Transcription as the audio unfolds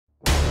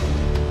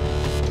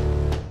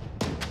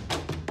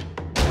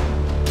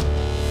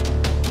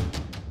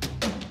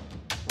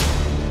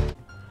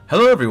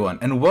Hello everyone,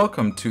 and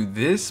welcome to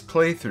this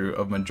playthrough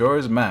of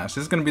Majora's Mask.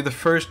 This is going to be the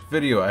first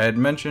video. I had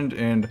mentioned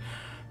in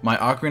my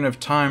Ocarina of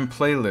Time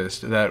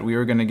playlist that we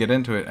were going to get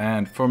into it,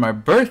 and for my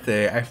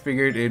birthday I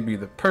figured it'd be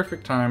the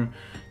perfect time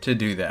to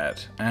do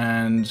that.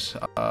 And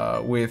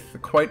with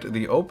quite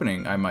the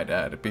opening, I might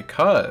add,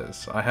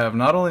 because I have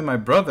not only my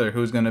brother,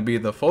 who's going to be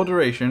the full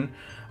duration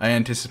I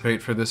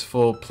anticipate for this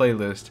full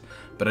playlist,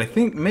 but I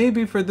think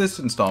maybe for this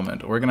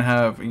installment we're going to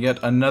have yet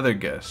another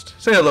guest.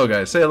 Say hello,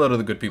 guys. Say hello to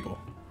the good people.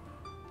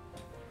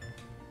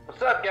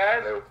 What's up,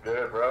 guys? Hey, what's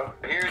good, bro?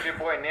 Here's your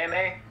boy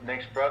Nene,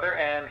 Nick's brother,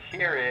 and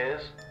here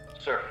is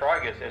Sir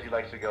Frogus, as he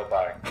likes to go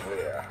by.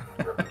 Yeah,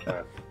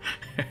 represent.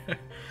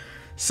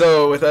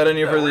 So, without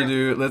any further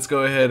ado, let's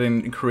go ahead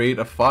and create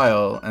a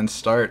file and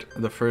start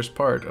the first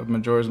part of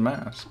Majora's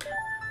Mask.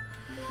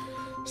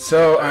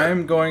 So,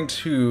 I'm going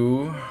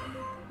to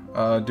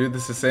do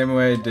this the same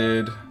way I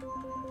did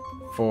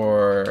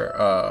for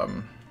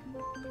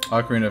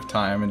Ocarina of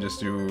Time and just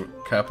do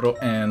capital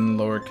N,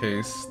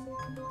 lowercase,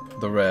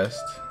 the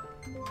rest.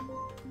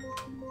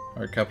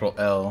 Or capital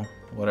L,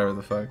 whatever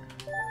the fuck.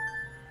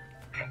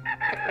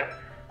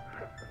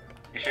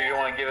 You sure you don't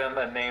want to give him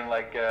a name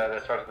like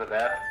that starts with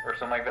an F or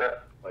something like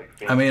that?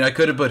 I mean, I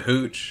could have put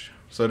Hooch,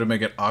 so to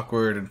make it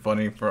awkward and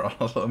funny for all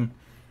of them.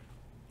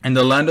 In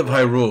the land of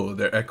Hyrule,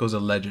 there echoes a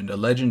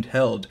legend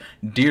held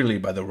dearly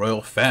by the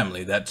royal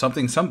family that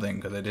something,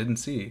 because I didn't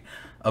see.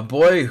 A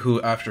boy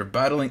who, after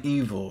battling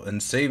evil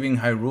and saving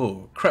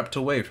Hyrule, crept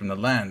away from the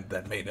land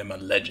that made him a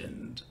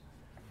legend.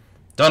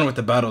 Done with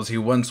the battles he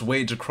once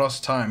waged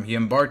across time, he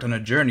embarked on a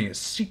journey, a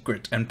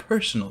secret and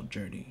personal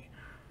journey.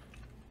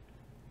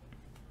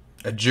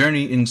 A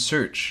journey in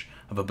search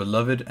of a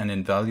beloved and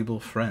invaluable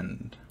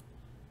friend.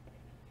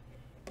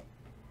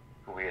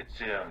 Who we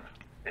assume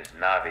is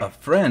Navi. A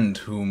friend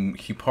whom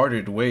he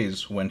parted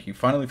ways when he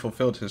finally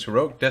fulfilled his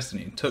heroic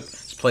destiny and took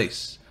his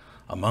place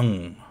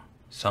among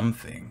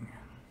something.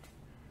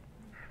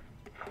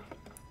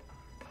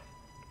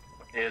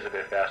 It is a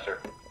bit faster.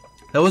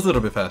 That was a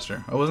little bit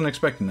faster. I wasn't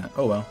expecting that.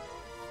 Oh well.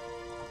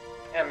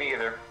 Yeah, me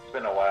either. It's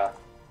been a while.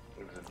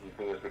 You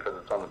think it's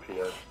because it's on the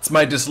PS? It's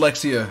my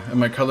dyslexia and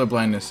my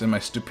colorblindness and my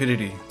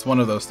stupidity. It's one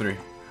of those three.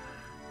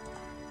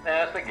 Nah,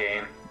 that's the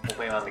game. We'll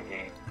blame on the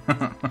game.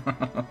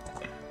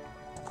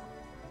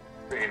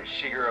 Freaking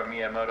Shigeru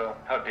Miyamoto,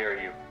 how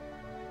dare you?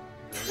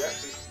 Did you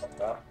actually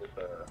start off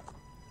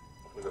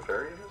with a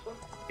fairy in this one?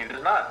 He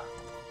does not.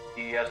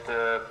 He has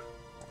to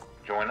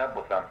join up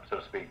with them, so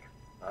to speak.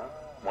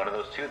 One of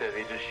those two that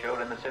they just showed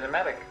in the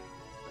cinematic.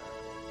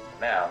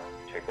 Now,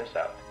 check this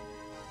out.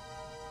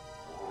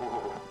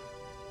 Ooh.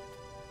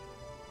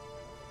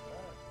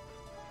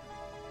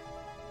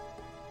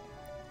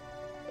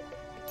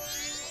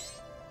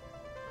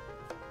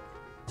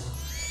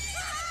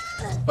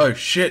 Oh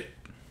shit.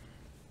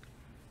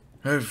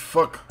 Oh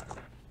fuck.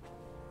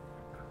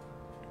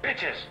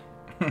 Bitches!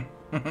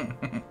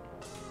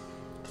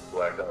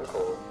 Blacked out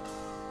cold.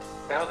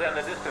 The hell's that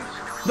in the distance?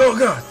 Oh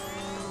god.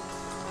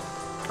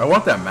 I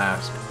want that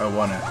mask. I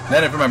want it.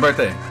 Then for my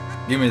birthday.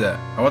 Give me that.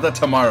 I want that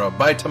tomorrow.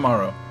 By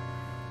tomorrow.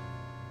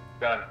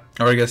 Done.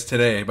 Or I guess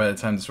today, by the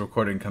time this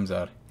recording comes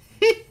out.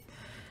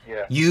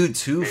 Yeah. You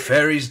two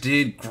fairies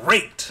did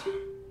great.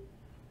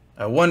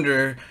 I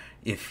wonder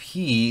if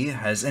he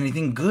has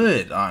anything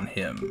good on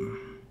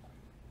him.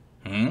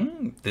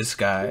 This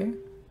guy?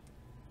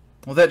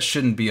 Well, that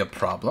shouldn't be a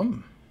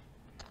problem.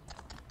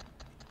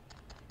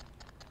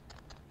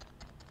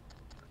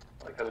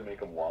 I like how they make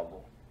him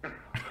wobble.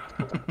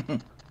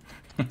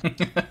 Deep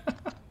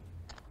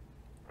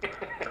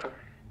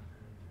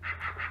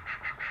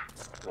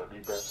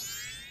breath.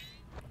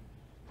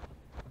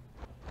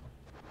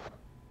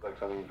 Like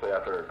something you play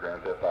after a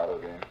Grand Theft Auto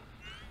game.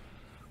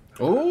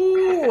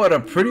 Oh, what a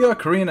pretty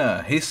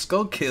ocarina. Hey,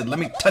 Skull Kid, let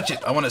me touch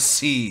it. I want to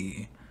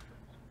see.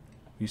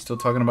 You still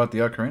talking about the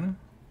ocarina?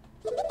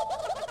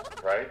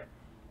 Right?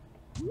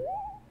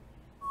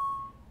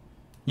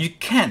 You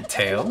can't,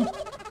 Tail.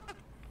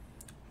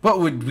 What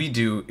would we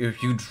do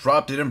if you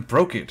dropped it and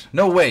broke it?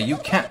 No way, you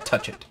can't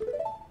touch it.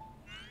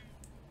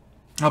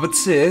 Oh, but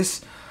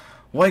sis,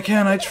 why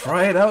can't I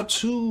try it out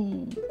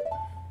too?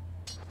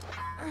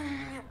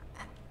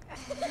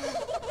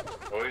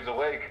 Oh, he's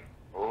awake.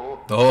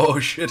 Oh. Oh,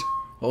 shit.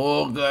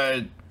 Oh,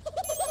 God.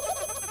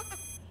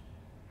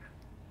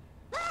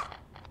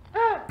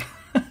 Oh,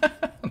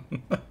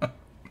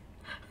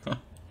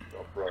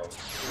 bro.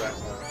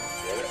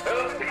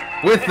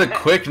 With the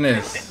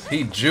quickness,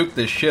 he juked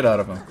the shit out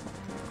of him.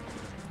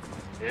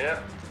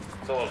 Yeah.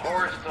 So his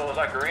horse, so his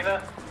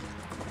ocarina.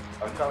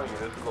 I'm telling you,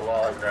 this is a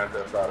lot like Grand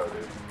Theft Auto,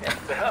 dude.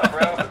 What the hell,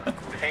 bro?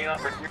 Hang on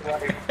for your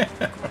life.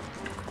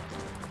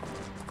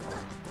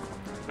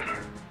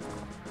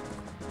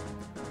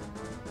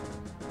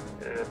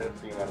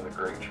 It's seen out of the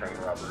Great Train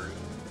Robbery.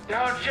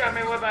 Don't shoot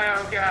me with my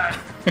own gun.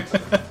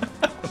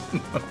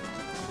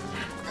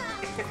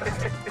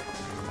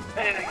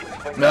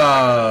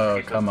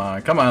 No, come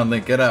on,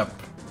 Link, get up.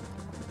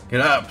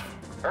 Get up.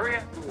 Hurry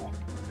up.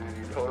 Dude,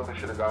 you totally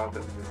should have gone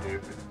with this,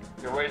 dude.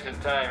 You're wasting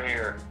time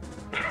here.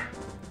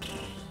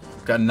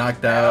 Got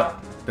knocked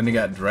out. Then he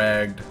got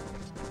dragged.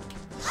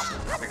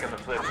 Here come the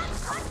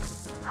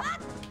flips.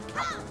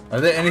 Are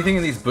there anything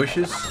in these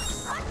bushes?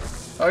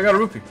 Oh, I got a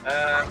rupee.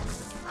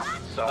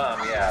 Some,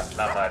 yeah,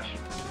 not much.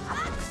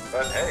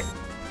 But hey,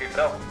 keep it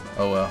up.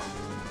 Oh well.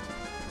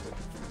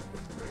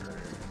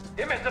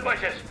 You missed the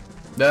bushes!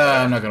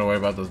 Nah, I'm not gonna worry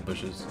about those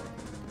bushes.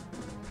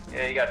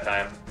 Yeah, you got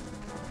time.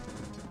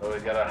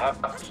 Always gotta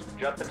hop,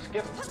 jump, and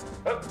skip.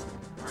 Oh.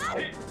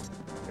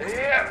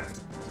 Yeah!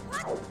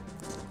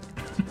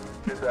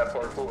 Get that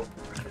part full.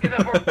 Get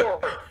that part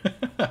forward!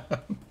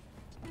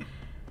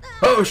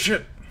 Oh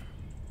shit!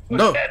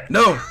 No,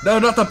 no, no,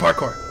 not the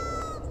parkour.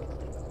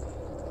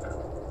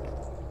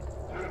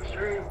 Too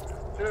extreme.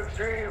 Too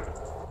extreme.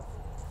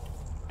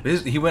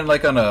 He went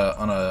like on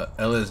a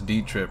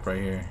LSD trip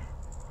right here.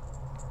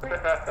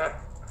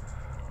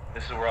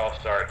 This is where all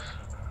starts.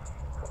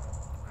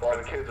 While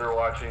the kids are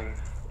watching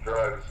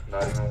drugs,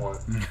 not even one.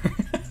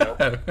 Nope.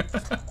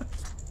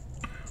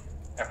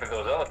 After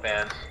those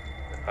elephants,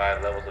 the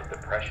 5 levels of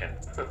depression.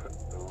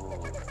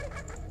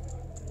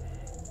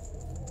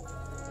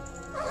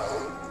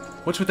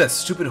 What's with that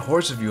stupid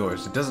horse of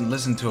yours? It doesn't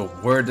listen to a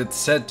word that's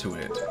said to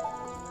it.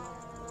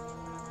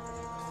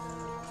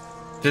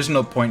 There's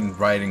no point in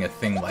riding a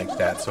thing like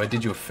that, so I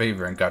did you a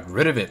favor and got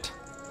rid of it.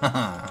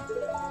 Haha.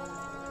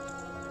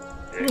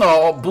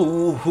 Oh,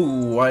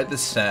 boo-hoo, why the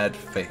sad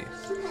face?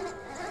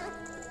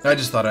 I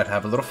just thought I'd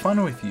have a little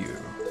fun with you.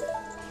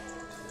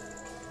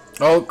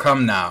 Oh,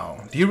 come now.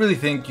 Do you really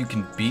think you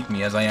can beat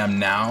me as I am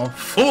now?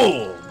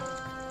 Fool!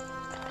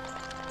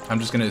 I'm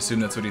just gonna assume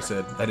that's what he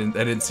said. I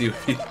didn't see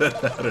if he said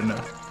that or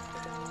not.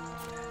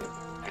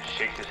 He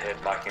shakes his head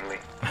mockingly.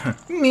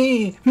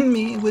 me,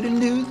 what a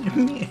loser,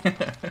 me.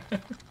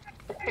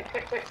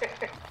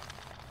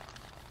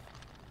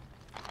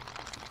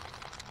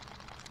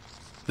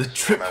 The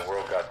trip. My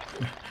world got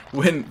to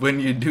When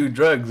you do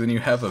drugs and you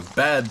have a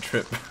bad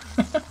trip.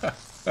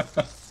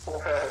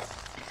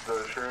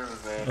 Those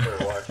shrooms, man,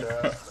 better watch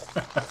out.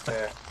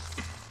 yeah.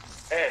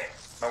 Hey,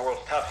 my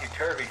world's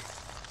topsy-turvy.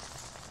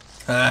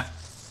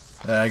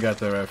 I got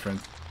the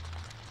reference.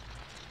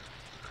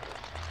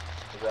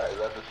 Is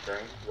that the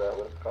string? Is that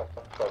what it's called?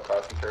 It's called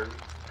Topsy Turvy?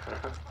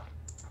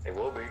 It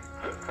will be.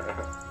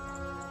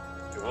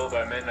 It will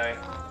by midnight.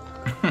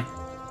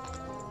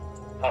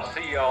 I'll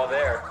see you all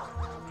there.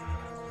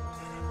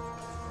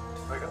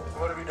 Like,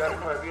 what have you done to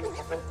my penis?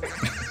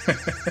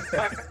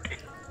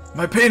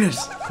 My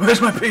penis!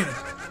 Where's my penis?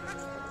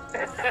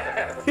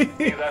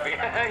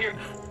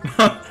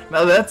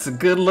 Now that's a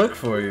good look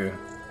for you.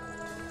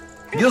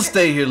 You'll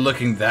stay here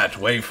looking that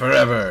way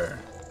forever.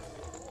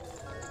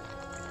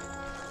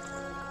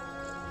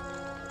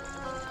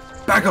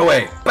 Back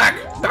away!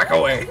 Back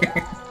away!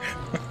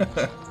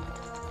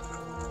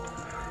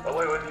 Oh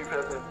wait, what did you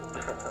peasant?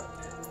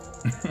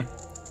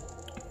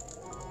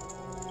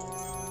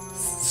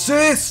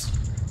 Sis!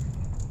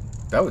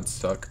 That would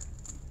suck.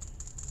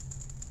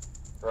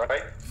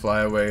 Right?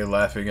 Fly away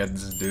laughing at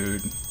this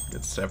dude.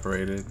 Get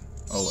separated.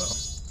 Oh well.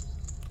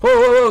 Whoa,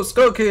 whoa, whoa!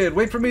 Skull Kid!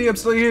 Wait for me! I'm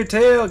still here,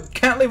 Tail!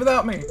 Can't leave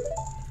without me!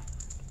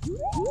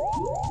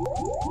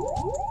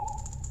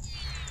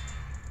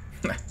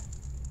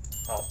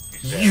 Oh,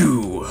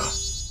 You!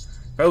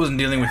 If I wasn't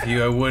dealing with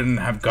you, I wouldn't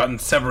have gotten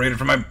separated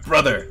from my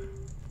brother.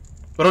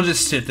 But I'll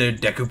just sit there,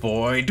 Deku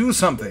Boy. Do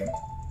something.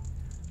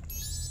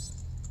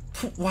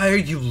 Why are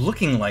you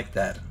looking like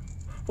that?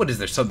 What, is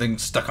there something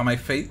stuck on my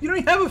face? You don't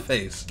even have a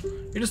face.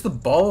 You're just a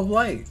ball of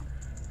light.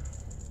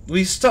 Will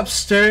you stop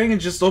staring and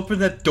just open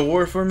that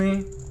door for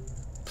me?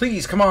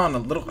 Please, come on. A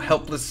little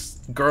helpless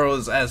girl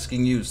is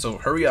asking you, so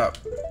hurry up.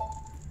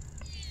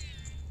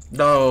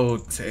 No,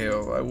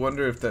 Tail. I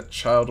wonder if that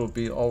child will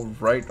be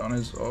alright on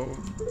his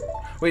own.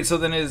 Wait, so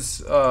then is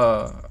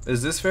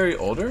this fairy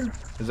older?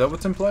 Is that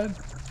what's implied?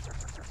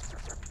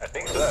 I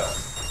think so.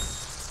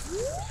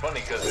 It's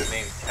funny because they're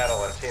named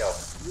Tattle and Tail.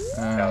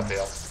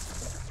 Tattletale.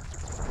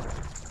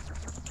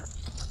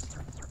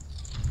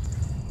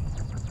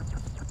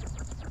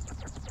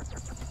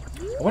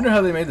 I wonder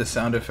how they made the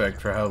sound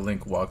effect for how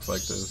Link walks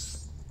like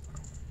this.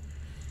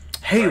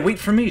 Hey, wait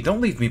for me!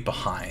 Don't leave me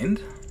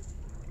behind!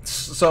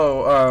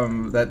 So,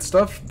 that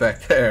stuff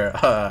back there,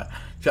 I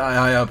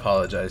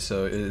apologize,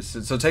 so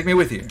take me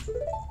with you.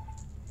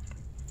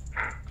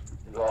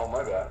 It's all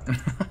my bad.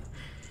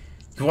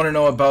 You wanna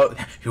know about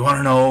the you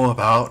wanna know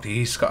about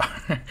the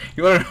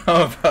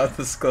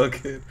Skull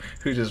Kid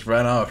who just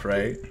ran off,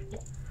 right?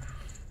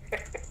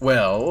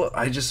 Well,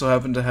 I just so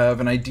happen to have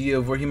an idea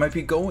of where he might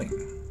be going.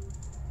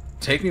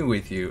 Take me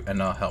with you,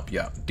 and I'll help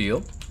you out.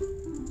 Deal?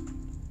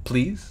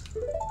 Please?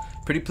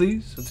 Pretty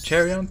please? With the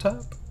cherry on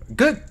top?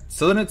 Good!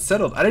 So then it's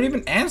settled. I didn't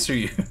even answer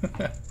you!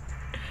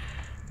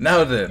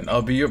 Now then,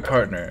 I'll be your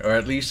partner, or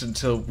at least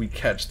until we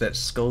catch that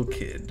Skull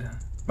Kid.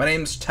 My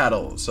name's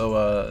Tattle,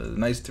 so,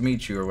 nice to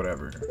meet you, or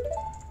whatever.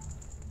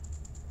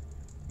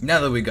 Now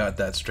that we got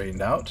that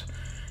straightened out,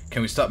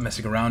 can we stop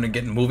messing around and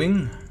get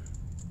moving?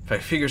 If I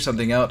figure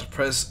something out,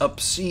 press up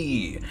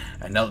C,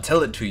 and I'll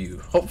tell it to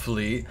you.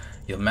 Hopefully,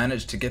 you'll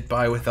manage to get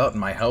by without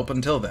my help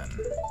until then.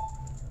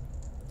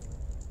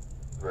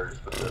 Very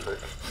specific,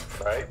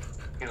 right?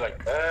 He's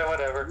like,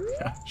 whatever.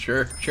 Yeah,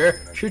 sure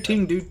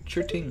ting, dude,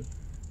 sure ting.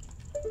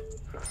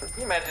 Can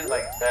you imagine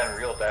like that in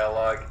real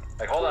dialogue?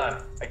 Like, hold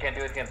on, I can't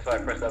do it again, so I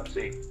press up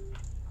C.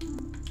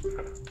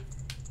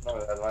 No, I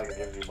don't think it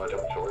gives you much of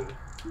a choice.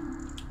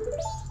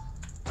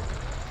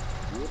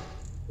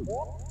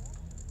 What?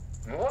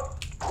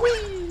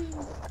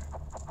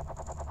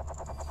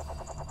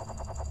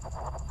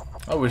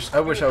 I wish I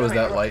was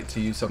that light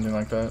to use something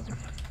like that.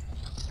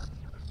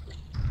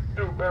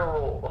 Two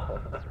barrel.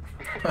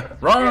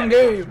 Wrong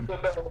game. It's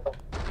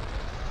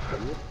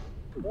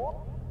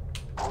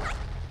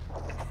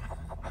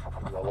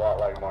a lot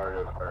like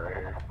Mario Kart right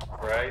here.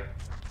 Right?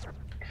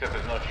 Except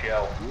there's no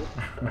shell.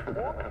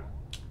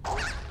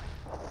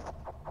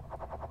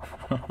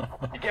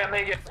 You can't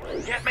make it.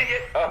 You can't make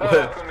it.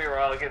 Oh, prove me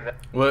wrong. Look at that.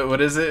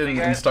 What is it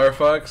in Star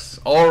Fox?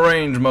 All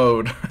range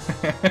mode.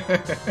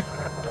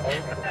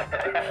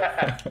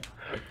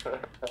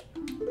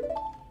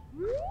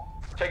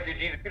 Check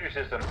your computer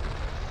system.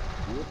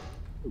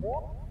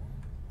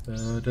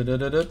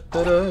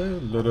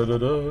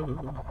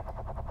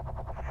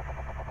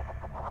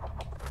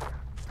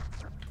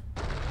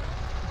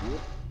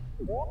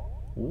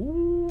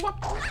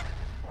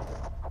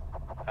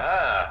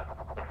 Ah,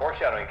 some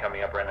foreshadowing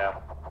coming up right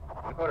now.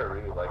 You know what I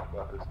really like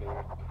about this game?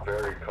 It's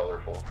very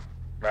colorful.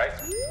 Right?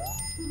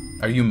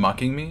 Are you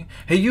mocking me?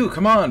 Hey you,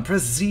 come on,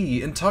 press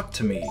Z and talk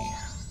to me.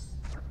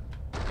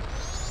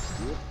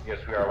 Yes,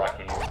 we are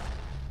locking you.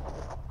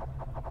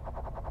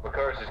 What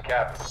color is his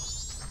cap?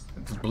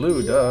 It's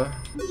blue, duh.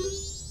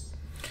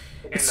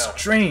 It's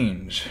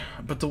strange,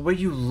 but the way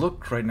you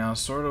look right now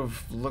sort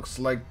of looks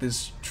like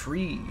this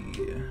tree.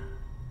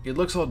 It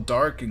looks all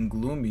dark and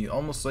gloomy,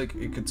 almost like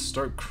it could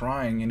start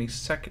crying any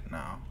second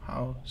now.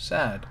 How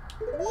sad.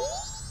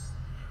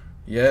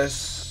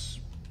 Yes.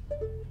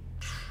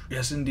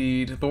 Yes,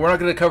 indeed. But we're not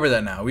going to cover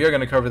that now. We are going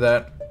to cover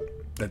that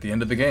at the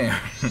end of the game.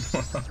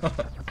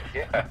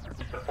 Yeah,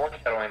 the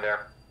foreshadowing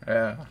there.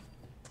 Yeah.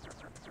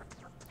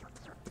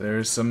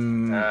 There's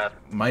some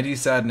mighty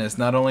sadness,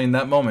 not only in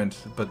that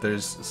moment, but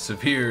there's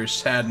severe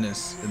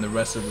sadness in the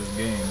rest of this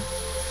game.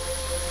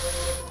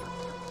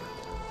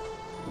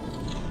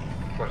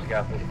 Of course, you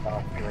got this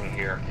feeling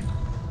here.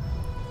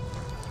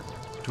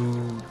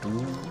 Do,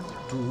 do,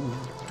 do,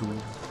 do.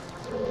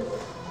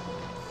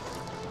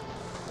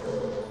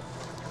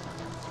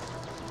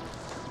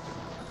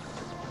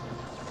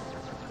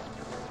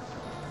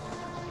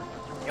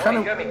 You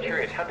got me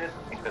curious. How did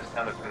this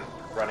sound have been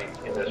running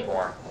in this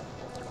form?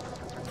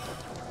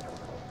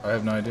 I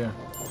have no idea.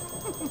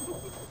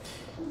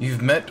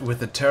 You've met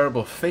with a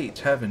terrible fate,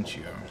 haven't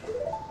you?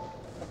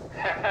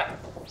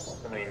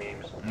 So many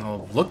names.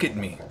 Oh, look at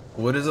me.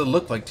 What does it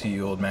look like to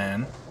you, old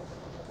man?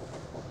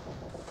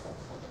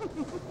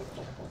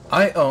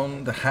 I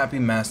own the Happy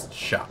Masked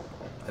Shop.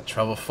 I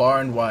travel far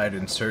and wide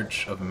in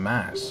search of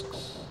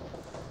masks.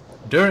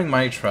 During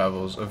my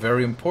travels, a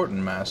very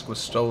important mask was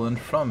stolen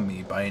from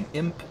me by an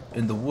imp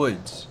in the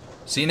woods.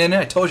 See, Nene,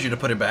 I told you to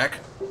put it back.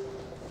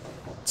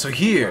 So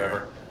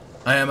here,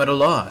 I am at a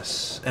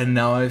loss, and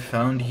now I've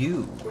found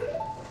you.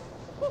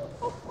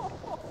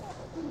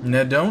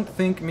 Now don't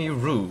think me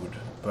rude,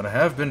 but I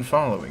have been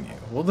following you.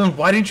 Well then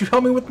why didn't you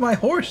help me with my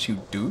horse,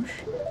 you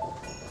douche?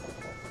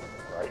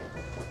 Right?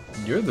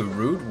 You're the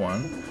rude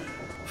one,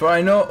 for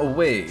I know a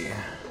way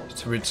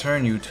to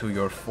return you to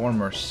your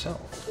former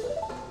self.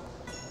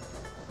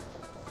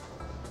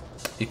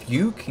 If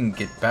you can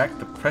get back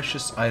the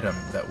precious item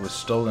that was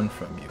stolen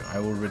from you, I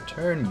will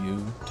return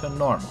you to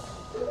normal.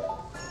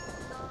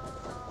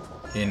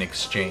 In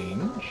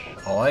exchange,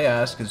 all I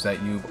ask is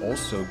that you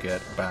also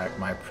get back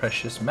my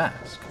precious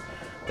mask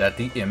that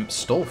the imp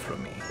stole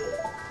from me.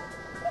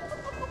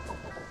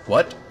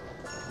 What?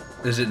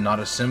 Is it not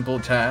a simple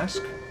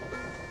task?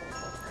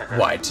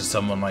 Why, to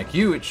someone like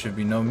you, it should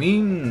be no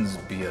means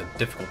be a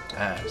difficult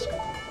task.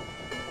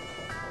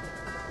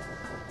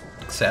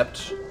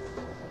 Except,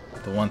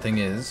 the one thing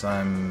is,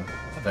 I'm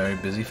a very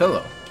busy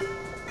fellow,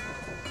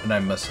 and I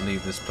must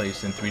leave this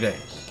place in 3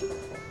 days.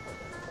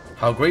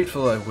 How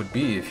grateful I would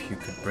be if you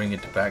could bring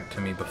it back to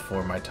me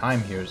before my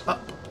time here is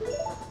up.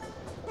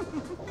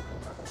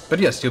 But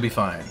yes, you'll be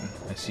fine.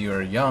 I see you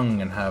are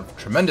young and have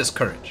tremendous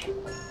courage.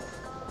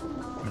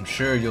 I'm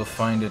sure you'll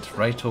find it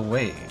right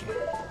away.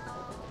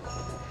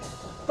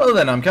 Well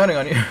then, I'm counting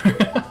on you.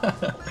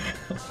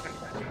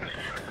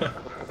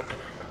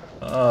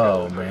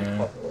 Oh,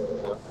 man.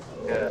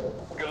 Yeah.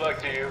 Good luck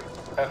to you.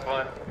 Have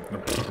fun.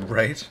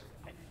 Right?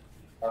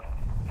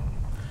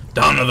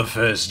 Dawn of the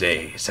first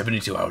day.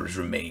 72 hours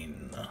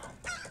remain.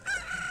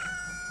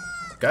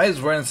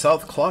 Guys, we're in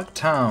South Clock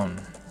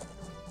Town.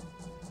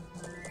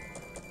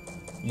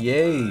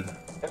 Yay.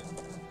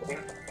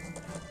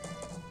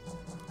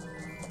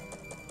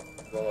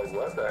 So like,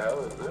 what the hell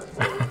is this?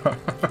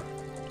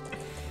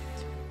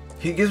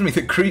 He gives me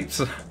the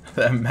creeps.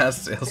 That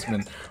masked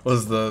salesman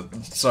was the...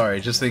 Sorry,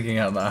 just thinking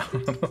out loud.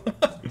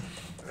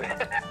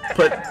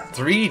 But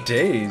 3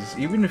 days,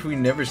 even if we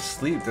never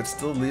sleep, that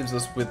still leaves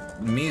us with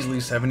measly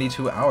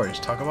 72 hours.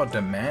 Talk about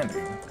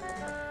demanding.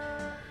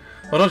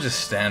 Well, don't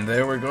just stand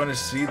there. We're going to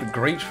see the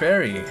Great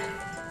Fairy.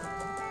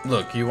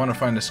 Look, you want to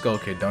find the Skull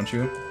Kid, don't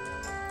you?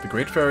 The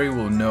Great Fairy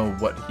will know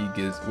what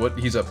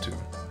he's up to.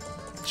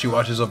 She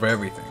watches over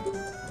everything.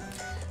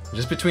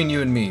 Just between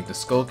you and me, the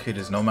Skull Kid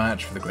is no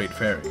match for the Great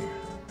Fairy.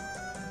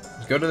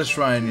 Go to the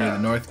shrine near the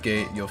North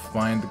Gate, you'll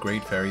find the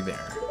Great Fairy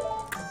there.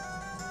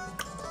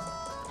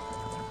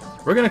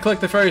 We're gonna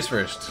collect the fairies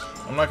first.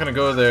 I'm not gonna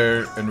go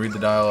there and read the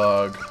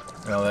dialogue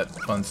and all that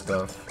fun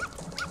stuff.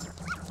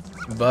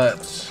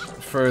 But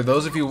for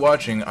those of you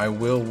watching, I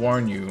will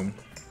warn you,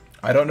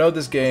 I don't know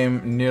this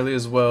game nearly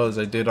as well as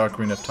I did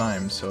Ocarina of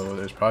Time, so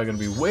there's probably gonna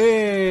be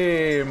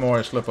way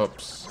more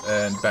slip-ups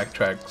and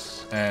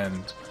backtracks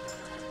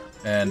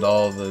and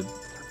all the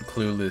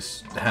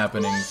clueless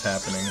happenings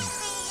happening.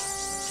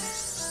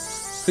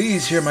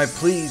 Please hear my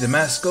plea. The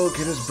masked Skull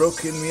Kid has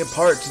broken me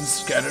apart and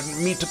scattered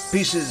me to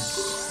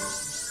pieces.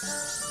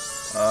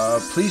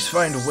 Please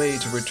find a way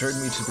to return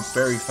me to the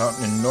fairy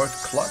fountain in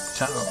North Clock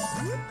Town.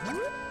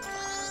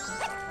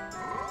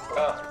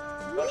 Oh,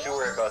 don't you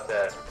worry about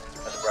that.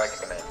 That's where I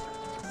come in.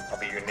 I'll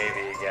be your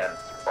Navy again,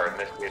 or in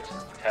this case,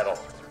 Tettle.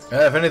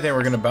 If anything,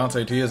 we're gonna bounce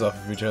ideas off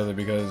of each other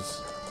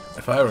because,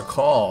 if I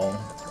recall,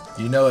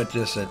 you know it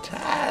just a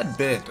tad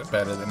bit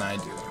better than I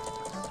do.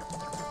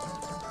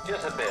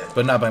 Just a bit.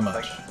 But not by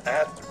much. Like,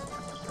 I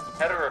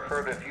had to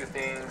refer to a few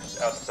things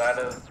outside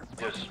of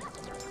just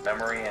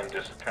memory and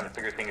just trying to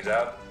figure things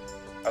out.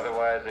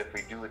 Otherwise, if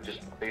we do it just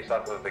based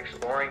off of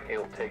exploring,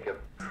 it'll take a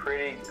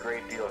pretty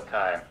great deal of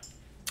time.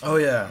 Oh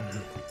yeah.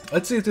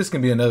 Let's see if this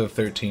can be another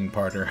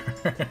 13-parter.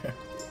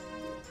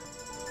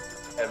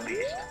 At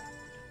least.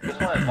 This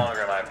one is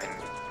longer in my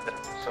opinion.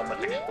 There's so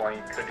much exploring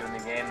you could do in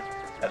the game,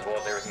 as well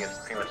as everything is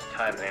pretty much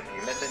time, and if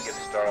you miss it, you get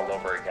to start all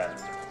over again.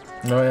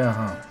 Oh yeah,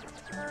 huh?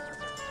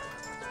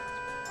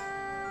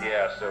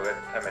 Yeah, so it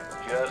time it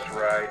just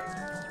right.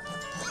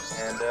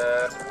 And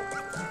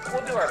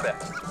we'll do our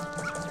best.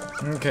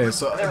 Okay,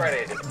 so They're right,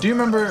 Ages. do you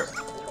remember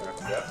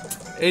Yeah.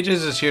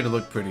 Ages is here to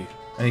look pretty,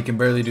 and he can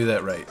barely do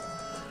that right.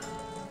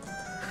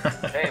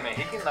 Hey man,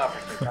 he can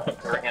offer some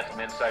very handsome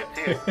insight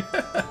too.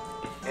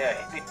 Yeah,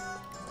 he'd be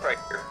right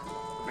here.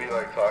 Be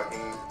like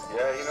talking,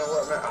 yeah, you know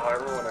what, man, I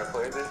remember when I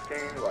played this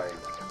game, like,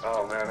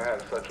 oh man, I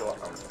had such a lot,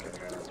 I'm just kidding.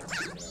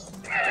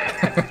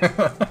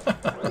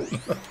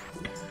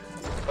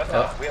 But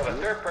no, we have a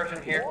third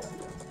person here,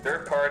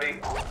 third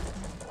party,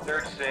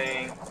 third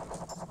saying,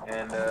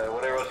 and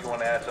whatever else you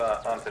want to add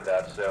onto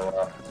that.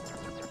 So,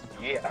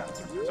 yeah,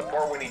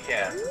 support when you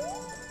can.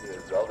 Yeah,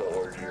 Zelda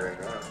orgy right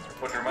now.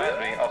 Which reminds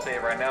me, I'll say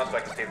it right now so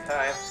I can save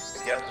time.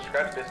 If you haven't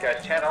subscribed to this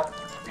guy's channel,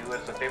 do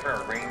us a favor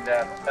and ring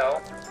that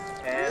bell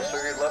and show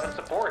your love and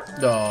support.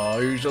 Aw,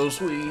 you're so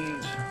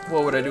sweet.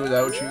 What would I do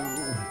without you?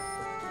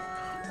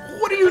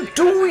 What are you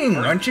doing?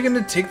 Aren't you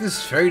gonna take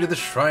this ferry to the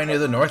shrine near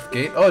the North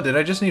Gate? Oh, did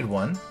I just need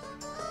one?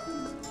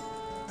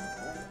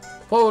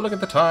 Whoa, look at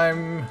the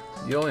time.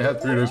 You only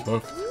had 3 days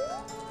left.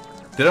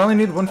 Did I only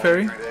need one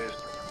ferry? 3 days.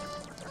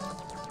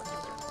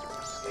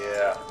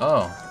 Yeah.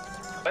 Oh.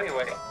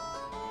 Anyway,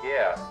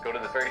 yeah, go to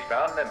the fairy's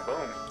fountain and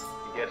boom,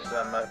 you get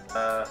some,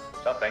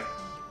 something.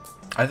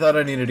 I thought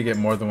I needed to get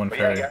more than one But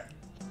ferry. yeah,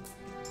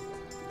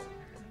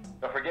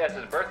 don't forget it's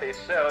his birthday,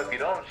 so if you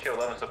don't show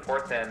love and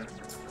support, then,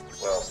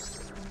 well,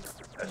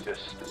 that's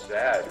just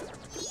sad.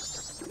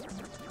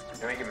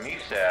 You're making me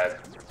sad.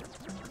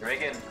 You're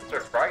making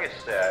Sir Frigus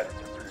sad.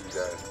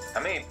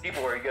 How many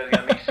people are you guys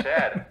gonna make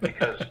sad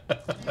because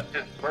it's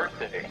his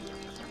birthday?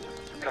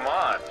 Come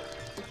on.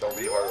 Don't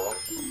be horrible.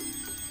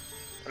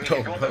 I mean,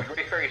 he's going to the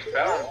Great Fairy's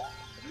fountain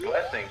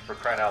blessing for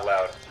crying out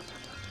loud.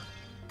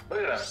 Look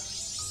at him. He's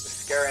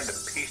scaring to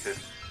pieces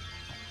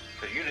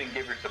because you didn't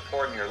give your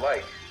support in your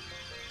life.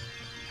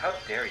 How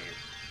dare you?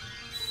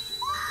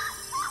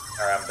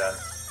 Alright, I'm done.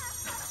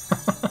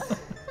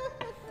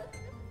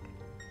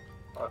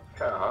 Oh, it's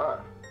kind of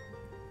hot.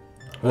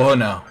 Whoa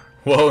now.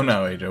 Whoa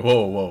now, AJ.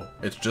 Whoa, whoa.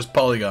 It's just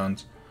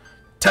polygons.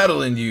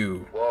 Tattle in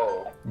you,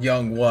 Whoa.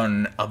 young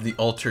one of the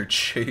altered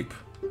shape.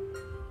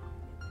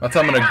 That's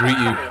how I'm gonna greet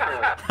you.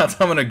 That's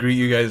how I'm gonna greet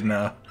you guys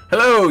now.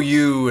 Hello,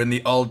 you in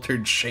the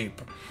altered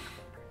shape.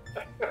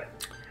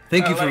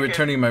 Thank you for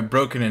returning my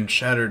broken and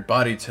shattered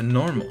body to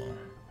normal.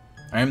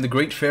 I am the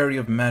Great Fairy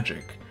of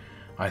Magic.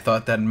 I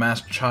thought that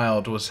masked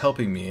child was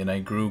helping me and I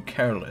grew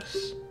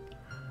careless.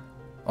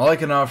 All I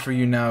can offer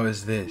you now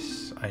is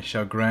this. I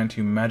shall grant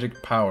you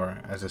magic power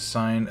as a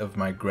sign of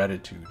my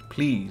gratitude.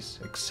 Please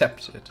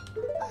accept it.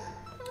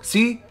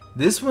 See?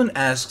 This one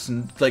asks,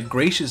 like,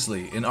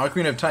 graciously. In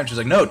Ocarina of Time, she's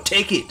like, no,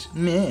 take it!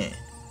 Meh.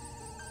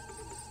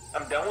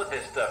 I'm done with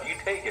this stuff. You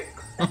take it.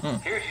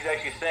 Here she's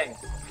actually saying,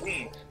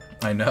 please.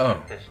 I know.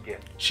 Take this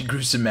gift. She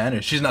grew some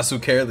manners. She's not so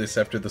careless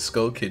after the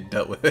Skull Kid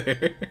dealt with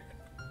her.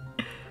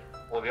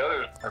 Well, the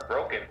others are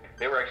broken.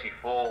 They were actually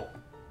full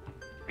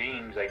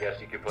beings, I guess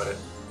you could put it.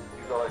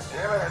 He's all like,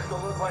 damn it, I still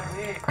look like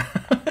me.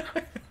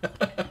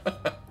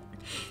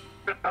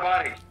 My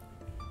body.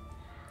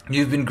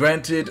 You've been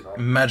granted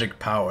magic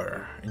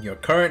power. In your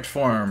current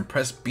form,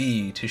 press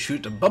B to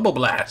shoot bubble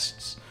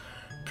blasts.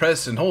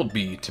 Press and hold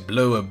B to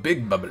blow a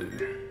big bubble.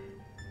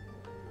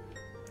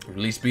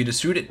 Release B to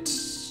shoot it.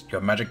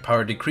 Your magic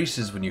power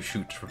decreases when you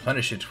shoot.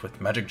 Replenish it with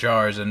magic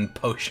jars and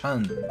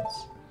potions.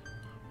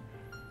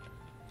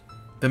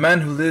 The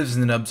man who lives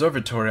in an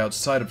observatory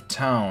outside of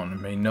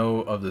town may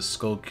know of the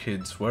Skull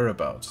Kid's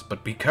whereabouts,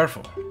 but be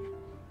careful.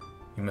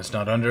 You must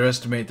not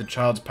underestimate the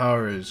child's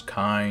powers,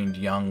 kind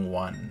young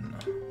one.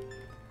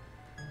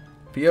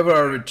 If you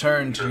ever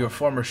return to your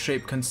former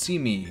shape, come see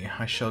me.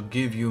 I shall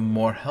give you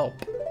more help.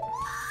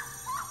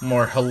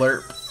 More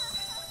halurp.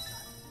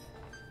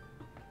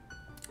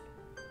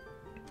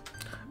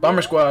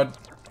 Bomber Squad.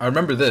 I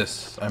remember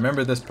this. I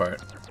remember this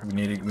part. We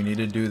need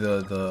to do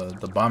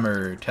the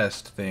bomber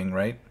test thing,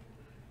 right?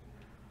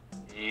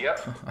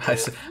 Yep. I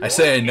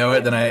say I know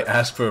it, then I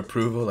ask for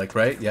approval. Like,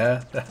 right?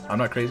 Yeah. I'm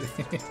not crazy.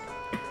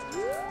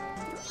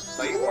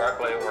 No, you are,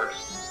 but it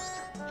works.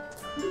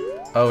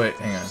 Oh wait,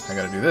 hang on. I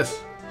gotta do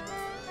this.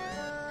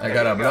 I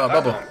got a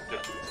bubble.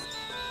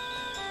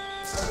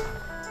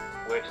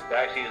 Which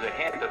actually is a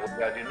hint of what we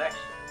gotta do next.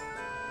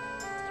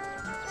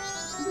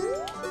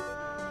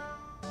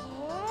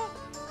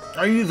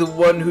 Are you the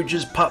one who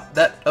just popped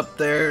that up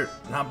there?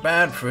 Not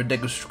bad for a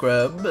Deku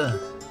scrub.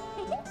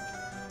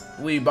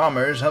 We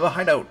bombers have a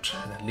hideout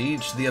that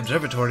leads to the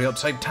observatory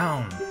outside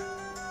town.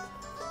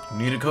 You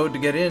need a code to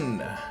get in.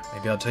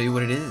 Maybe I'll tell you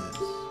what it is.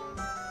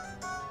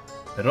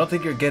 I don't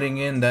think you're getting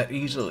in that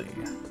easily.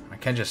 I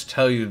can't just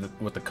tell you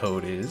what the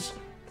code is.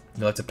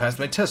 You'll have to pass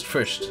my test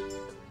first.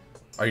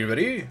 Are you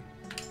ready?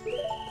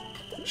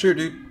 Sure,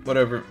 dude.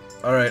 Whatever.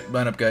 Alright,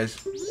 line up, guys.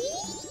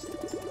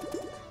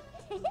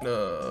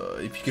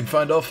 If you can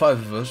find all 5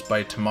 of us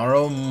by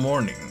tomorrow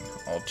morning,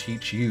 I'll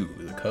teach you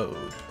the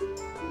code.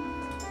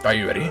 Are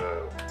you ready?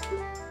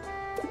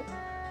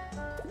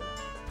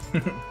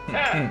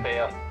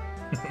 Fail.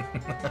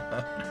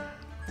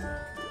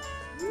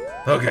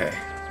 Okay.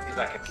 He's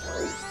not gonna...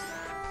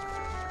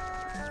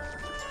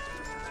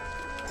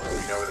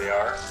 You know where they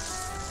are?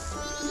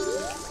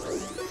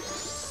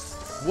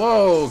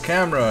 Whoa,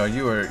 camera!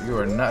 You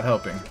are not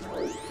helping.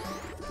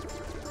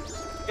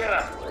 Get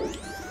him!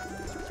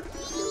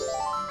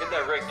 Get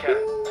that red cat,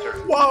 sir.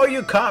 Whoa,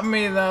 you caught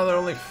me! Now there are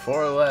only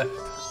 4 left.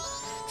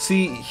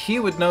 See, he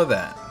would know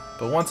that.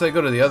 But once I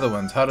go to the other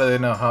ones, how do they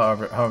know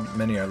how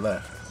many are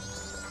left?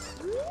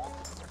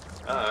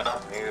 I don't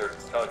know. Either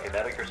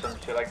telekinetic or some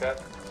shit like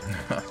that.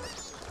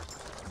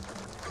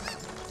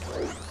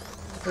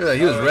 Look at that,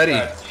 he was ready.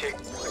 Chick,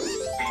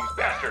 you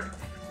bastard.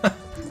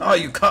 Oh,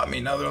 you caught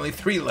me. Now there are only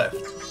 3 left.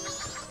 Look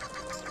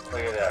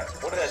at that.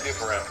 What did that do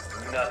for him?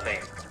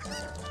 Nothing.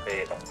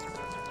 Fail.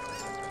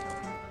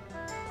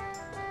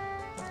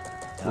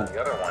 Now the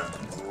other ones.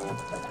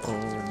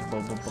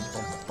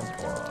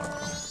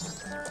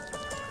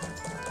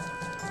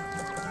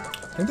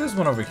 I think there's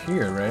one over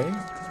here, right?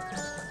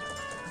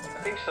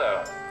 I think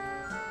so.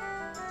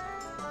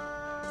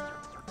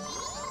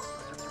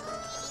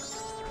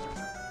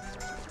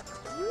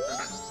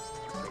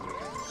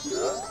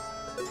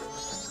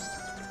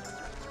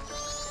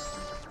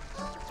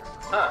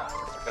 Huh.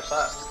 Guess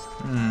not.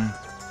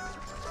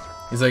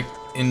 He's like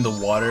in the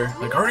water.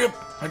 Like, hurry up!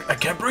 I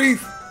can't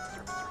breathe!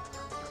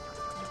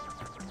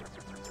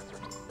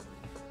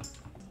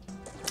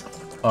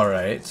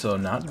 Alright, so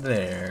not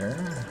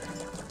there.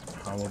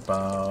 How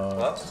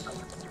about...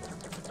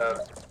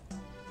 Well,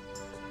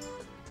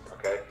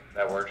 okay,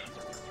 that works.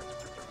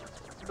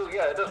 Oh,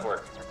 yeah, it does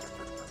work.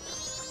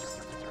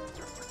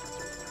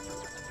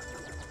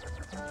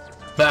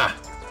 Ah!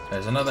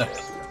 There's another.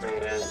 There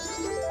it is.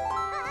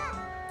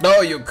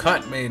 No, you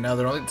caught me! Now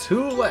there are only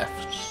 2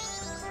 left.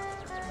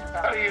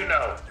 How do you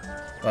know?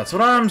 That's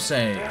what I'm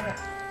saying. No,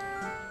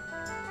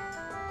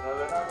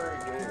 they're not very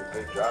doing a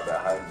good job at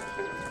hiding the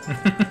city.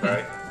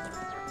 Right.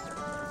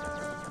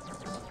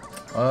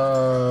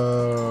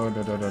 Oh,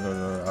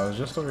 I was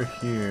just over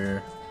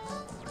here.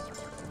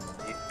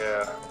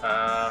 Yeah,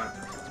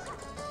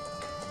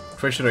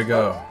 Where should I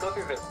go? go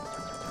through this.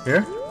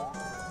 Here?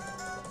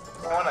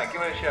 Why not?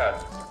 Give it a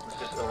shot. Let's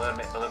just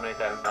eliminate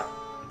that now.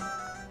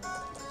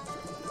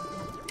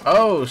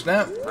 Oh,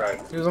 snap!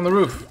 Right. He was on the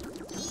roof.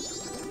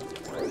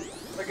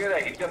 Look at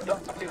that. He jumped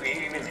up too. He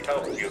even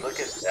helped you. Look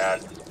at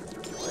that.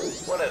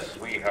 What a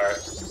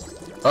sweetheart.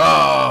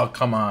 Oh,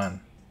 come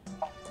on.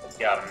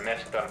 Yeah, I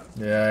missed him.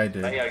 Yeah, I Now you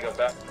did. gotta go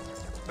back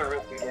to the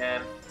roof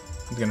again.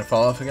 He's gonna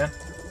fall off again?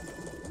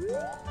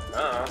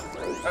 Oh,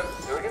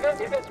 look at that.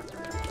 Look at that.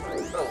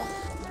 Oh.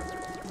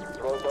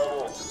 Throw a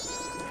bubble.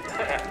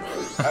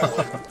 I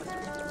wouldn't.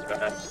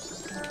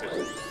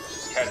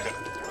 Just catch it.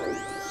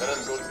 Let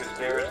him go to the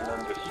stairs and then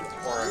just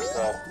pour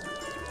himself.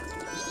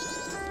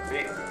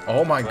 See?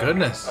 Oh my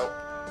goodness. Oh.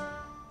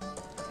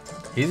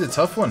 He's a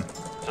tough one.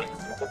 When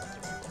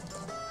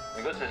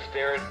he goes to the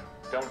stairs,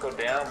 don't go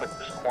down, but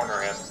just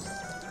corner him.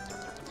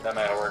 That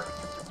might work.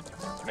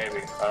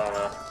 Maybe. I don't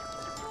know.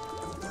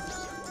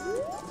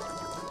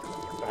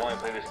 I've only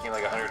played this game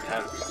like 100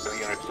 times to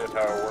really understand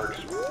how it works.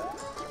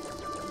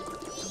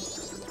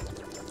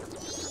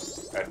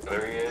 Alright,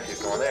 there he is.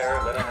 He's going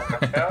there. Let him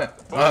back out.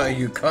 Ah,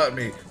 you caught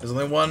me. There's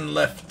only 1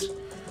 left.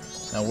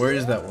 Now where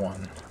is that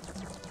one?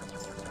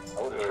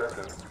 I was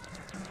tripping.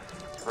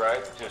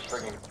 Right? Just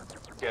freaking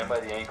Get him by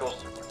the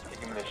ankles, kick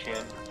him in the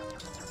shin.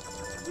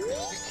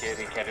 The kid,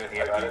 he can't do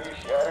anything about it. You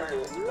shattered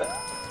it.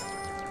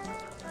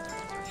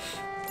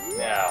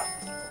 Now,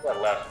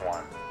 that last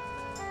one.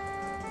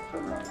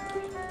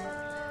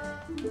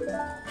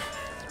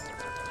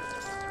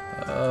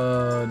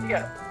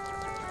 Yeah.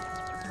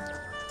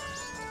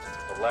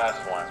 The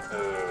last one.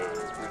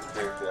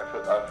 Seriously, I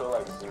feel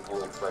like it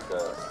looks like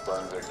a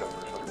burn victim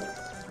or something.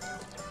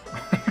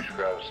 You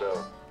scrub,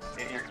 so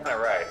you're kind of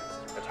right.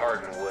 It's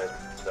hardened wood,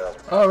 so.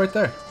 Oh, right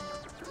there.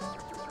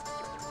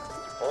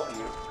 Hold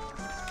you.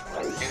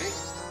 Easy.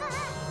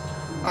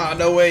 Ah,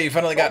 no way, you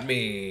finally got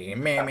me.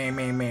 Meh.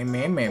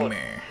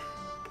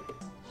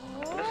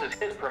 This is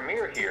his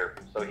premiere here,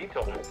 so he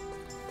told me.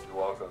 You're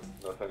welcome.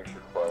 No thanks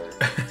required.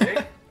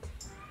 Hey,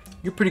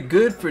 You're pretty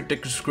good for a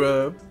dick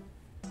scrub.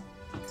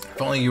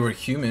 If only you were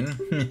human.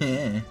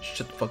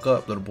 Shut the fuck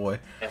up, little boy.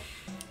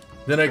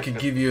 Then I could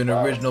give you an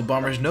original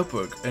Bomber's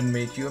Notebook and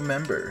make you a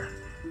member.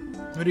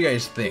 What do you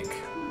guys think?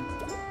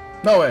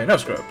 No way, no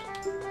scrubs.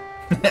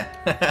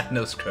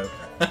 No scrub.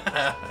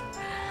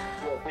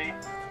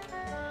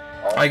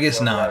 I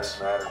guess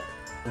not.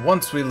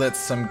 Once we let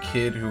some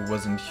kid who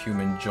wasn't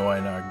human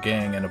join our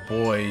gang and a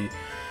boy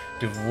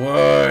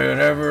would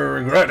never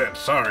regret it,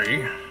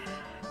 sorry.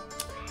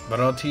 But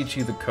I'll teach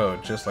you the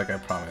code, just like I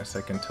promised.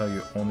 I can tell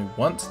you only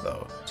once,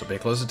 though, so pay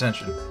close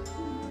attention.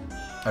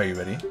 Are you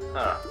ready?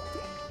 huh.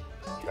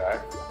 Okay.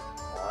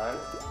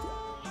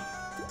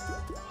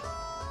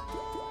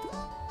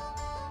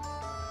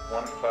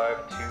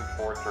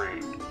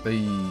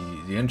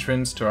 15243. The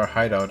entrance to our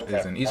hideout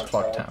is in East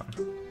Clocktown.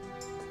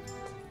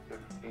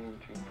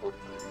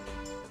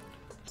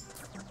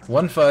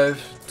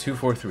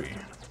 15243.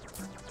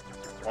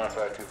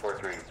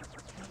 15243.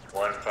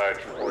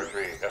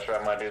 15243. That's right,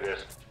 I'm gonna do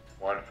this.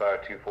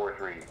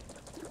 15243.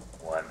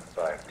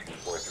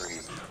 15243.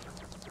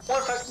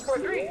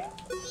 15243.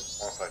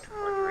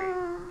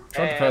 15243.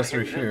 Trying to pass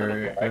through here,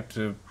 you have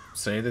to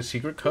say the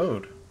secret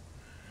code.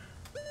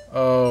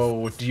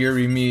 Oh,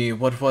 dearie me,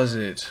 what was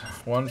it?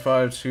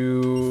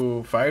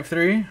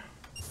 15253?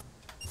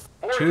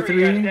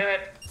 23?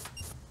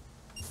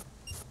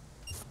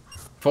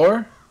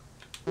 4?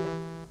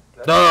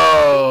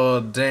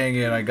 Oh, dang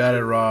it, I got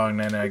it wrong,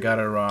 Nene, I got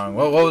it wrong.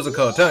 What was the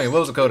code? Tell me, what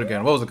was the code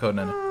again? What was the code,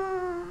 Nene?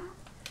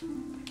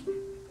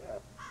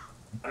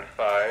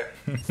 5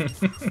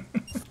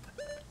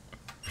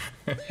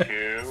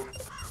 2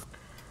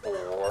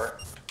 4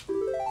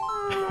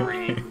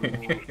 3.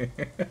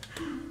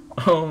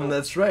 Oh,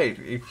 that's right.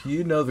 If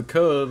you know the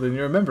code, then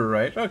you remember,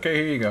 right? Okay,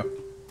 here you go.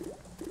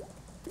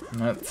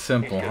 That's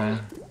simple, huh?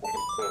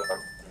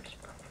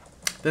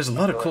 There's a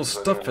lot of cool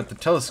stuff at the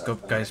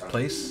telescope guy's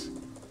place.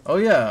 Oh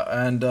yeah,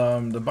 and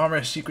the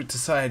Bomber Secret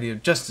Society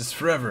of Justice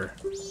Forever.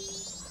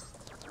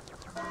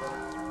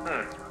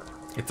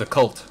 It's a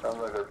cult. Sounds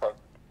like they're part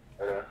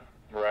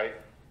Right?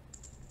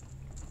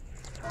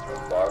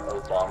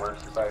 of Bomber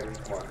Society.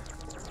 Come on.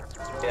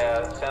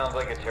 Yeah, it sounds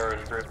like a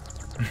terrorist group.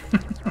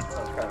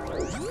 That's kind of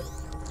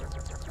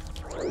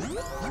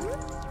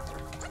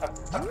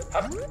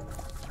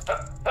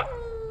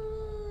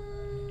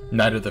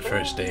Night of the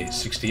first day,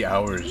 60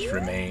 hours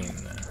remain.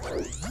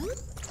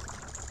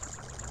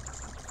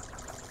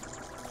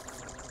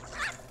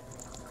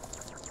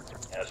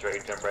 Yeah, that's right,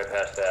 you jump right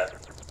past that.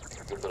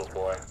 You're a good little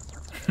boy.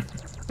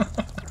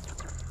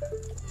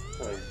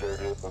 You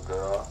dirty little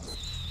girl.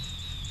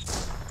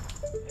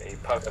 Yeah, you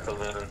pop up the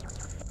balloon.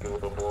 Good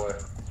little boy.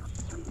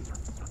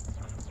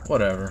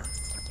 Whatever.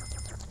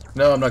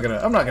 No, I'm not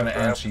gonna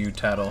answer you,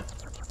 Tattle.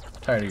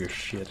 Tired of your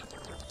shit.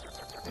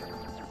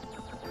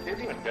 He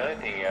hasn't even done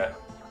anything yet.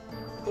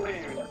 What do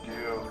you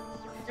do?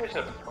 You're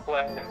so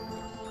classic.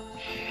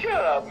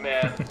 Shut up,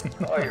 man.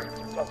 Oh, you're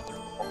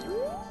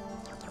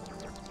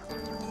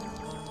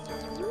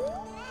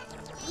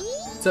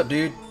What's up,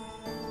 dude?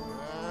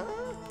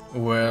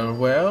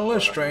 Well, a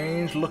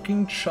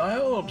strange-looking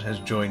child has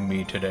joined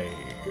me today.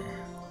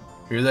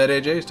 Hear that,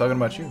 AJ? He's talking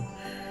about you.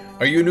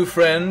 Are you a new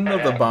friend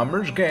of the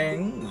Bombers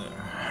gang?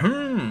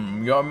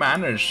 Your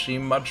manners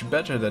seem much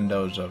better than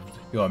those of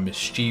your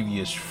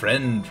mischievous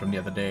friend from the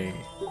other day.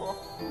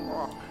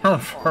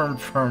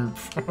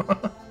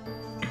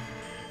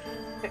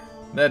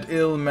 That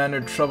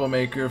ill-mannered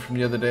troublemaker from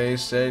the other day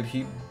said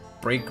he'd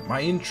break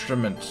my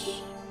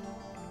instruments.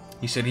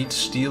 He said he'd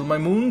steal my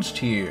moon's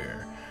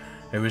tear.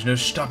 There was no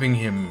stopping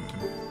him.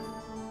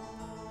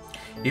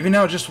 Even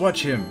now, just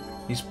watch him.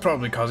 He's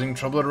probably causing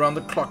trouble around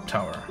the clock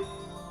tower.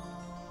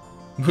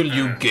 Will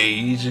you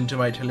gaze into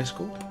my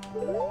telescope?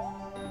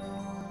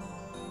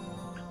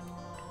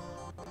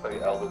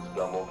 Like Albus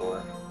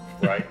Dumbledore.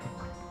 right.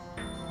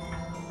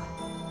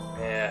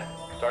 Yeah.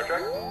 Star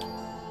Trek?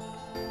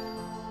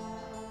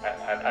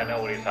 I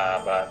know what he's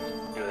talking about.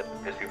 Do that to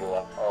piss people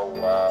off. Oh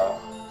wow.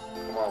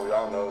 Come on, we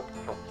all know it's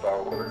from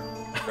Star Wars.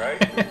 Right?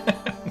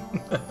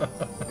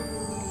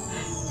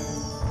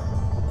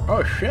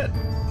 Oh shit.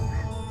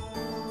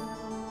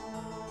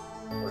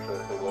 Or should I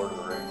say Lord of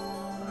the Rings?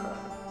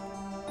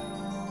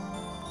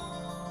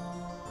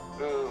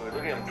 Ooh,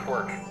 look at him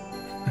twerk.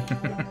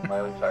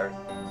 Miley Cyrus.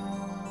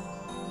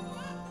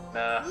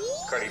 Nah,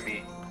 Cardi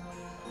B.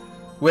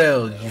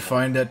 Well, did you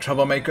find that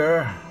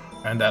troublemaker?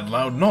 And that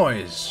loud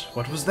noise?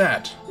 What was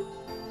that?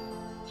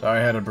 Sorry,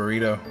 I had a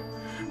burrito.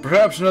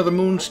 Perhaps another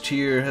moon's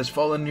tear has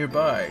fallen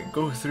nearby.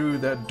 Go through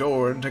that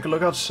door and take a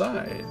look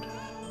outside.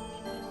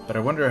 But I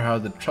wonder how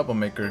the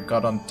troublemaker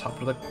got on top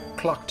of the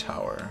clock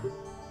tower.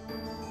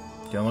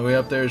 The only way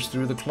up there is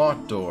through the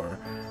clock door.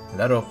 And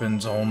that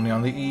opens only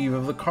on the eve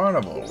of the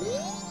carnival.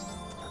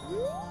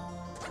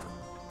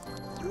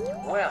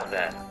 Well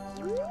then,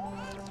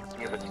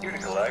 you have a tear to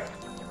collect.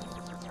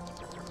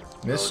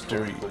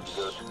 Mysteries.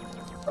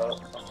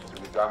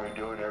 You got me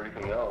doing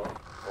everything else,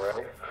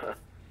 right?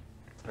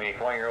 I mean, if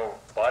you want your old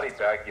body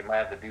back, you might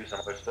have to do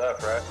some other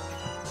stuff, right?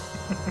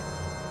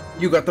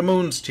 You got the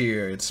moon's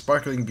tear. Its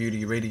sparkling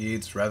beauty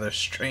radiates rather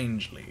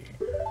strangely.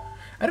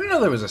 I didn't know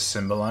there was a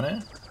symbol on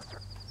it.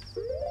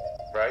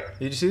 Right?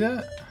 Did you see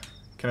that?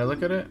 Can I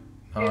look at it?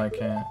 Oh, I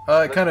can't.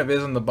 Oh, it kind of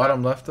is on the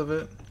bottom left of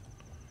it.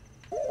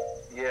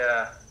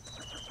 Yeah.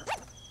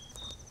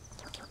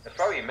 It's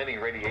probably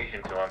emitting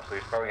radiation to him, so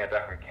he's probably gonna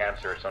die from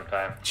cancer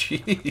sometime.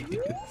 Jeez.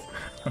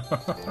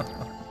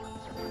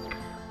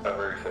 Not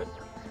very fit.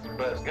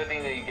 But it's a good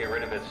thing that you get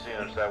rid of it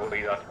soon, so that way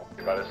you don't have to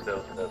worry about it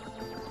still. So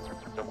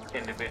the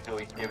individual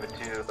you give it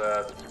to,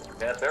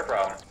 that's their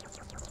problem.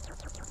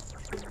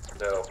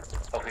 So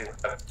hopefully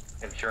they have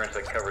insurance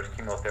that covers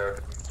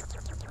chemotherapy.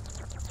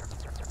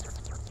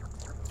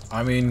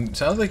 I mean,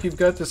 sounds like you've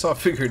got this all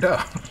figured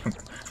out.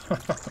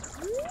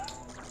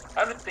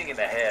 I'm just thinking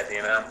ahead,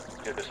 you know,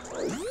 just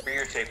for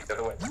your safety.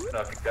 Otherwise, you know,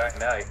 if you die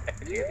now, you can't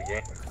get the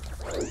game.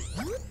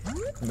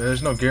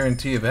 There's no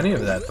guarantee of any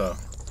of that, though.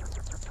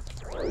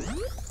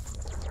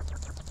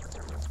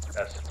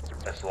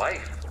 That's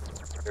life.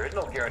 There is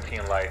no guarantee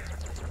in life.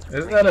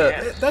 Isn't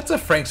that that's a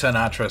Frank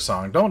Sinatra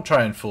song. Don't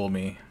try and fool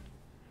me.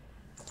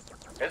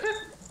 Is it? I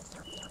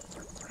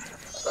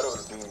thought it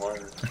was Dean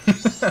Martin.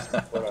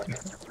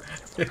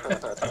 I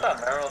thought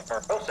Marilyn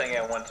Monroe sang it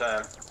at one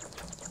time.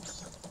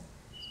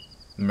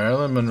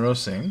 Marilyn Monroe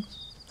sings?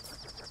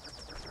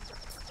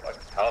 Like,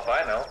 how if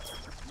I know?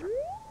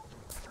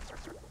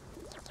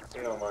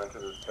 You don't mind to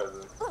this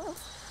cousin.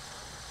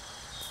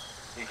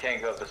 You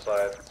can't go up the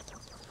slide.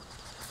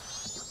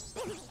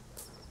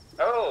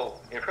 Oh,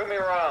 you proved me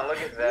wrong.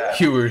 Look at that.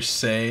 You were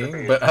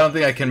saying, but I don't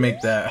think I can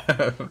make that.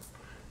 You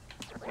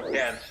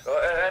can't.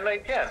 Well, I know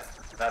you can.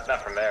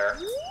 Not from there.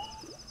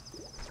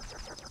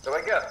 So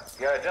wake up.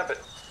 You gotta jump it.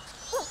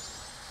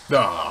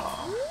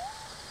 Aww.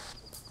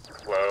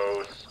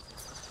 Close.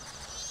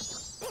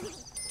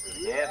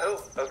 Yeah.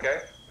 Oh,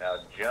 okay.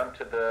 Now jump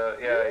to the.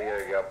 Yeah,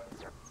 there you go.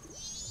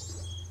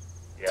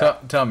 Yeah.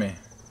 Tell me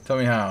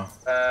how.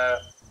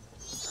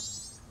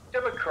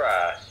 Jump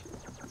across.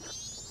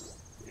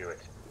 Do it.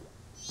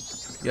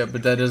 Yeah,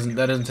 but that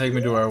doesn't take me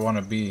to where I want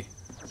to be.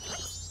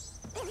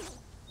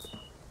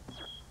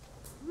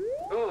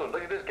 Ooh,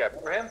 look at this guy.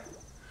 Remember him?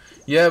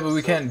 Yeah, but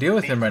we can't deal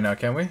with him right now,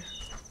 can we?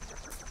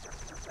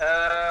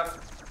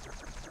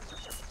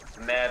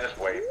 Nah, just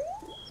wait.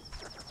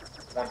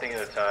 One thing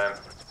at a time.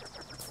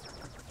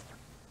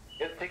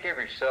 You have to take care of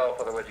yourself,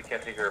 otherwise you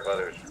can't take care of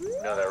others.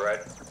 You know that, right?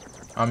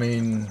 I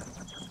mean,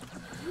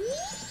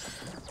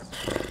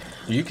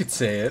 you could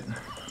say it.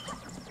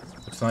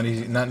 It's not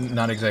easy,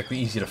 not exactly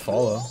easy to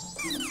follow.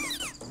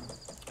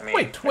 I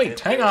mean, Wait,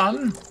 hang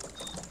on.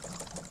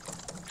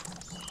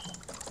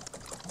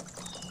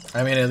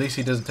 I mean, at least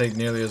he doesn't take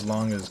nearly as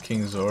long as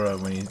King Zora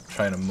when he's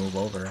trying to move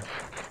over.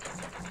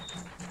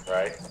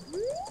 Right?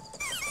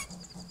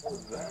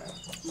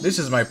 This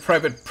is my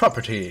private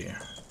property.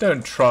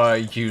 Don't try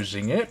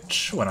using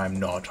it when I'm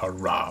not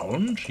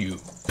around, you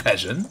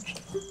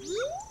peasant.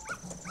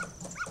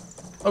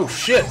 Oh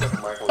shit!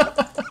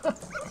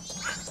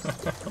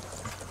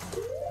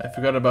 I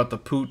forgot about the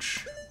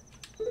pooch.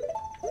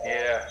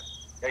 Yeah.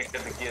 You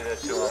have to give that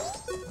to him.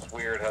 It's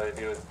weird how they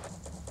do it.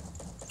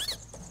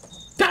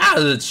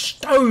 That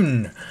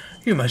stone!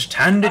 You must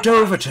hand it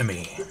over to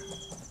me.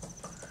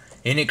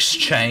 In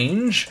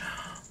exchange,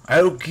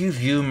 I'll give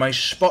you my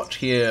spot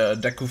here,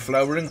 deku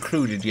flower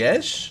included,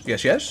 yes?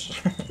 Yes.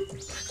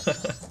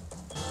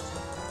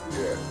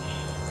 Yeah.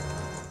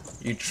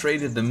 You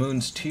traded the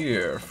moon's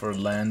tear for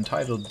land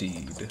title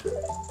deed.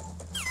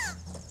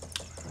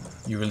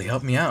 You really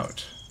helped me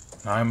out.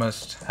 I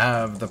must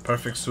have the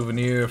perfect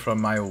souvenir from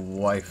my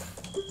wife.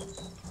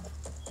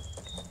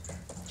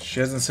 She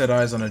hasn't set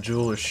eyes on a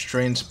jewel or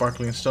strange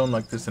sparkling stone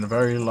like this in a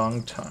very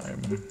long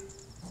time.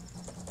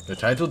 The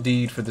title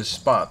deed for this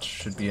spot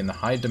should be in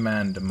high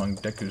demand among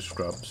Deku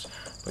scrubs,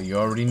 but you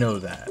already know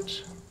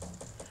that.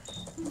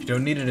 If you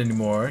don't need it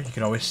anymore, you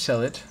can always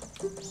sell it.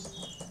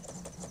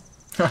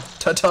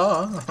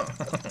 Ta-ta!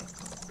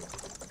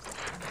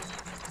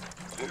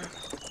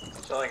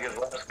 Sounds like his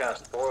life's kind of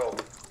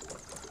spoiled.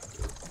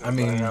 I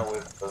mean, Hanging out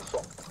with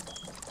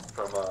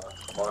from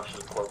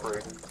Monsters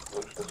Incorporated.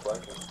 Looks just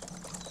like him.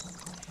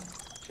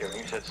 See, when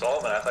you said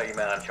Solomon, I thought you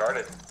meant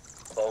Uncharted.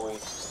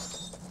 Always.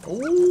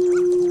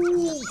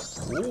 ooh,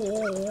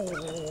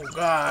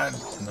 God,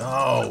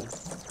 no.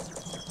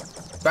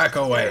 Back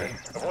away.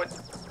 Avoid.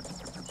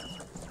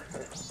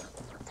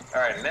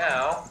 Alright,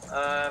 now,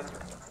 I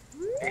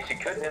guess you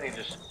could then you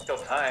just kill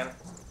time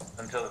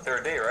until the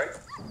third day, right?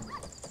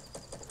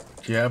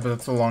 Yeah, but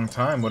that's a long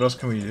time. What else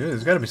can we do?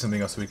 There's gotta be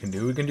something else we can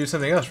do. We can do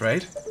something else,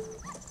 right?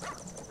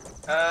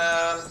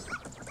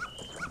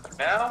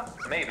 Now?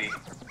 Maybe.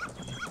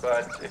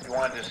 But if you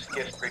want to just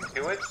get straight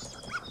to it,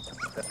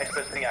 the next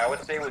best thing I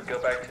would say would go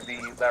back to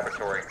the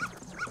laboratory.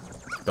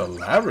 The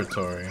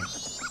laboratory?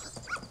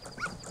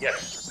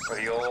 Yes, where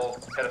the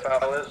old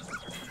pedophile is.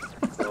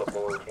 The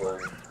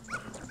laboratory.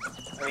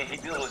 I mean, he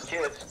deals with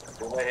kids.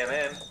 We'll let him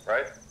in,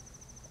 right?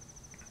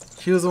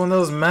 He was the one that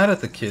was mad at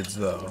the kids,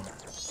 though.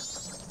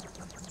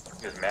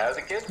 He was mad at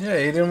the kids? Yeah,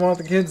 he didn't want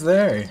the kids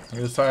there. He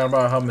was talking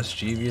about how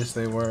mischievous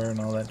they were and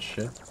all that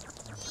shit.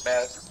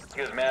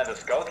 He was mad at the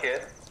Skull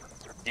Kid.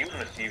 He was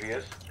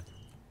mischievous.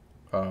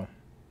 Oh.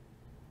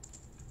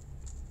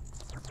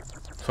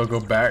 So go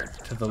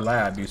back to the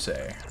lab, you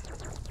say?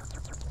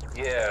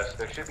 Yes,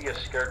 there should be a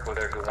scarecrow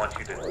there who wants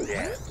you to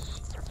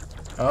dance.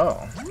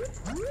 Oh.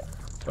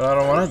 But I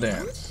don't want to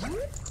dance.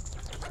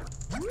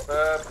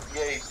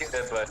 Yeah, you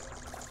can, but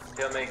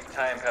he'll make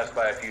time pass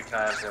by a few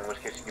times, in which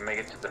case you can make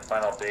it to the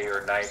final day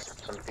or night,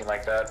 something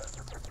like that.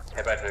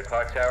 Head back to the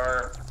clock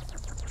tower,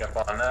 jump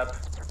on up,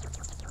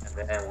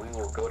 and then we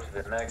will go to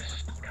the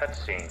next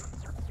cutscene.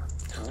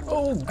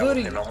 Oh,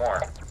 goody! No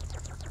more.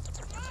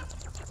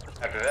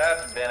 After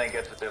that, then it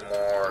gets a bit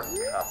more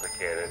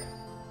complicated.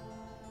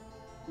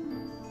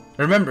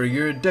 Remember,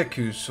 you're a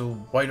Deku, so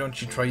why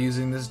don't you try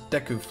using this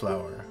Deku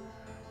flower?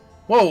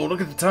 Whoa,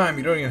 look at the time,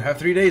 you don't even have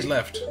 3 days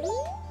left.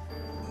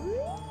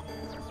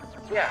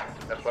 Yeah,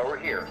 that's why we're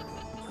here.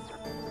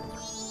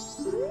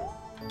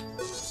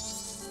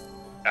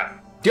 Ah.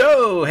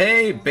 Yo,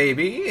 hey,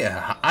 baby!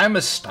 I'm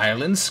a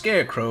styling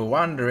scarecrow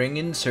wandering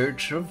in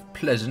search of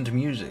pleasant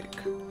music.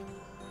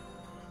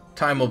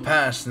 Time will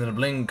pass in the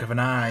blink of an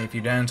eye if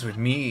you dance with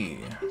me.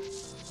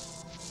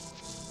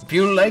 If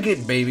you like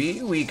it,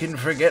 baby, we can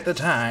forget the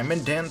time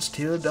and dance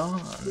till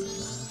dawn.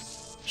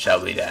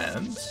 Shall we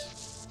dance?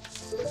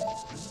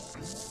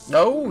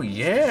 Oh,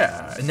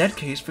 yeah. In that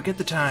case, forget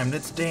the time.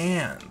 Let's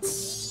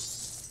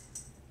dance.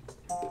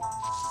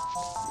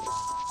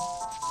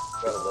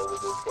 Gotta love the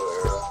disco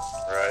era.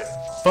 Right.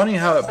 Funny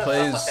how it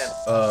plays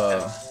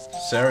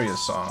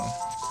Saria's song.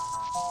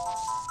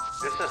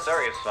 This is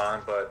Saria's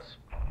song, but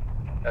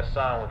that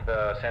song with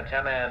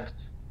Santana and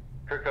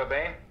Kurt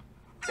Cobain,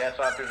 Dance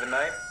On Through the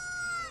Night.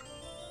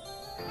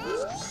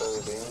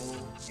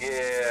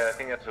 Yeah, I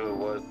think that's who it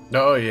was.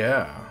 Oh,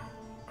 yeah.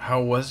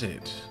 How was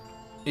it?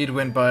 It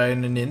went by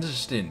in an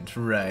instant,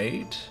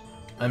 right?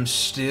 I'm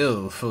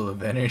still full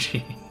of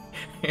energy.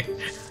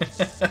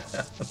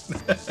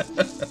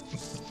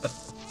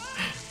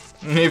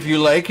 If you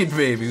like it,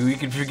 baby, we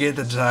can forget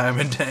the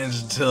time and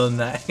dance until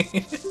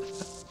night.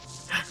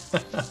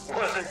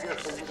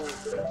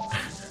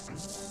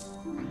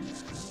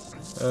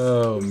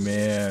 Oh,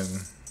 man.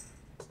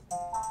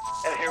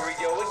 And here we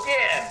go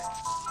again.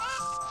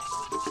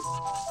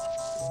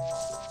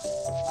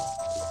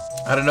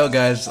 I don't know,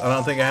 guys. I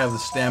don't think I have the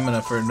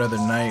stamina for another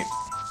night.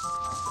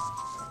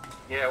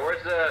 Yeah,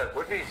 where's the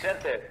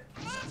sent it?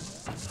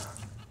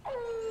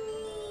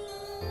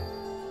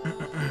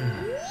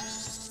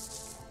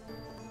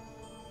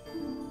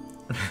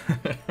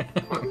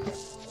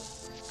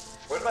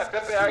 Where's my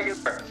Pepe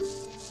Aguilar?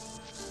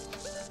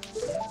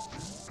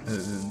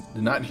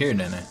 Not here,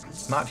 Nene.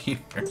 It's not here.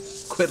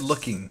 Quit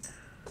looking.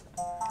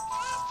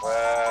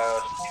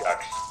 Well,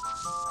 shucks.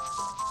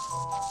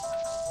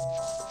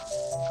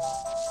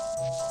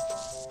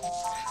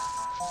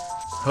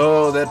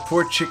 Oh, that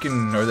poor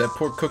chicken, or that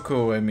poor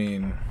cuckoo, I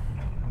mean,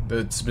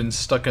 that's been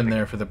stuck in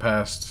there for the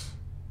past,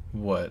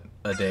 what,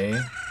 a day?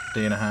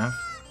 Day and a half?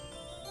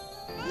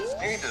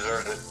 He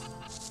deserves it.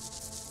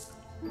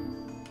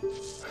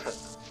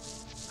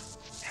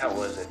 How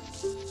was it?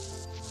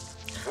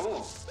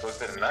 Ooh,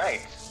 was it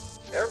nice?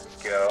 There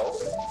we go.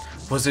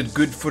 Was it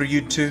good for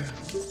you too?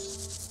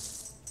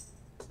 Is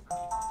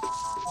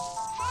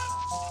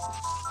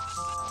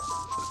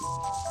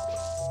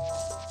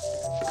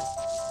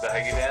that how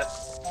you dance?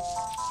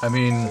 I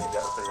mean,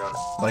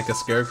 like a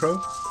scarecrow?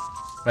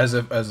 As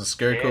a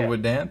scarecrow Yeah.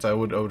 would dance, I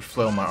would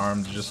flail my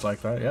arms just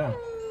like that, yeah.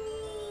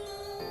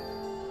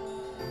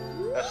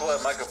 That's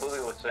what Michael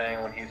Bublé was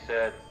saying when he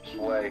said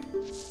sway.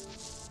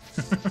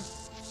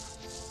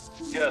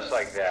 Just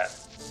like that.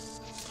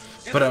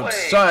 Just But sway.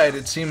 outside,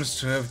 it seems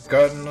to have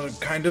gotten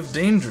kind of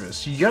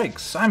dangerous.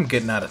 Yikes, I'm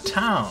getting out of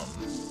town.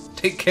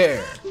 Take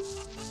care.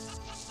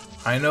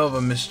 I know of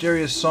a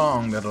mysterious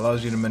song that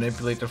allows you to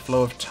manipulate the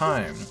flow of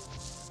time.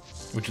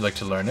 Would you like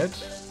to learn it?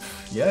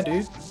 Yeah,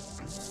 dude.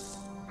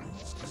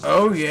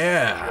 Oh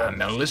yeah,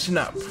 now listen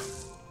up.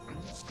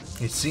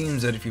 It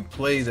seems that if you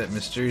play that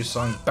mysterious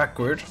song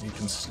backward, you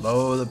can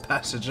slow the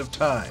passage of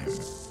time.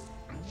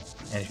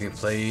 And if you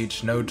play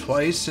each note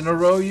twice in a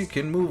row, you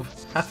can move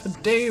half a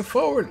day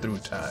forward through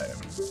time.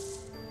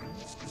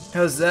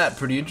 How's that?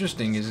 Pretty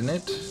interesting, isn't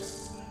it?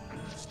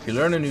 If you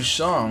learn a new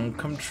song,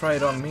 come try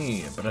it on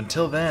me. But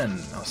until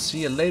then, I'll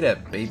see you later,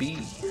 baby.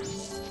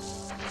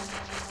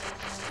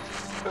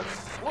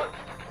 What?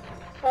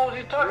 What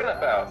talking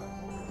about?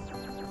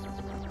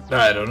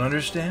 I don't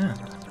understand.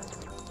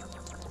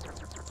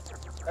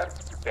 That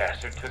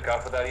bastard took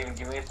off without even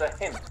giving us a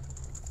hint.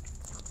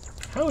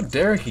 How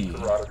dare he?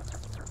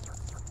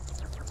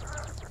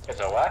 It's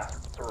a what?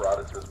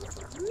 Eroticism.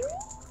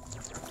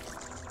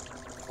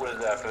 What is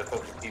that for the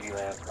folks in TV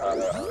land? I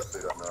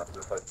honestly don't know.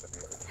 Just like the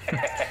music.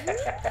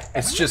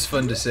 It's just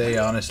fun to say,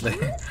 honestly.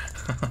 Maybe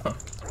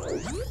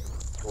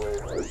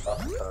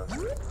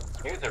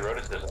it's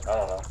eroticism. I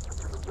don't know.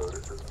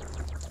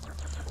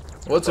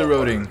 What's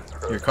eroding?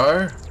 Your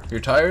car? Your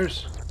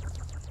tires?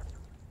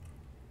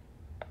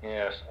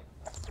 Yes.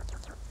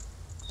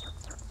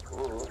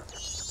 Ooh.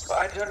 Well,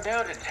 I don't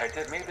know,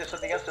 Detective. Maybe there's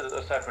something else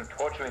aside from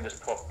torturing this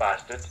poor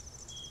bastard.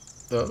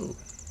 Oh.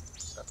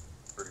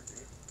 Pretty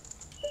deep.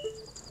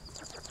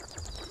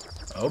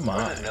 Oh my.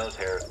 Where's his nose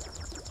hairs?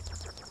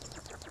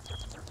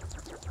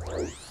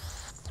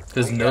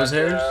 His nose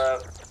hairs?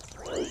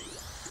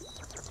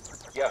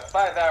 You got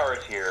 5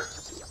 hours here.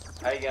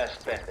 How you gonna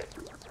spend it?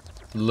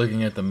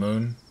 Looking at the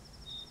moon?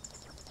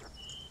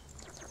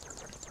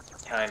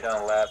 Counting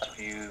down the last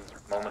few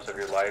moments of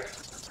your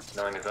life,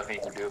 knowing there's nothing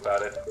you can do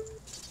about it.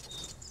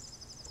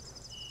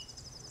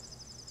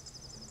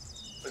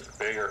 It's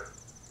bigger.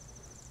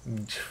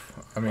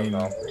 I mean,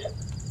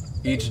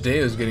 each day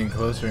is getting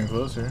closer and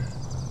closer.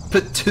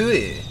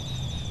 Patooey!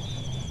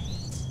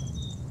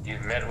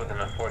 You've met with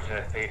an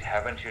unfortunate fate,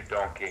 haven't you,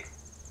 donkey?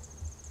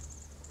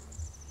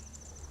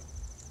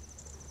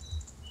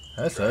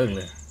 That's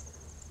ugly.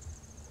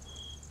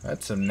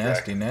 That's some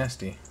nasty,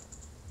 nasty.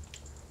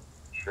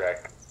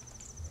 Shrek.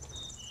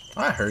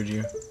 I heard you.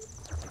 Is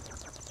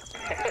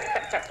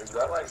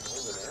that like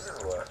moving in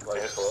or what?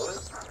 Like floating?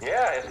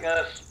 Yeah, it's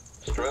gonna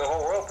destroy the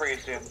whole world pretty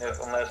soon,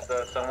 unless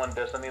someone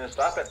does something to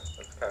stop it.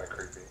 That's kind of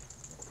creepy.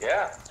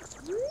 Yeah.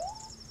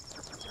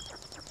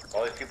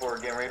 All these people are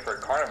getting ready for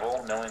a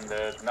carnival, not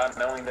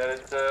knowing that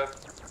it's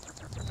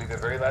will be the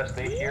very last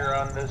day here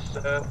on this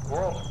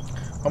world.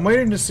 I'm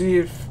waiting to see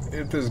if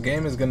this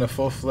game is gonna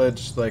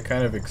full-fledged, like,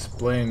 kind of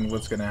explain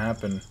what's gonna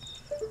happen.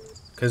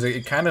 Because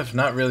it kind of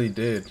not really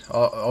did.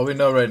 All we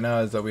know right now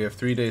is that we have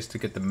 3 days to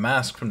get the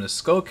mask from the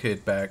Skull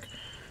Kid back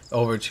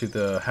over to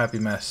the Happy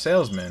Mask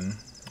Salesman,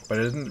 but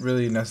it doesn't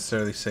really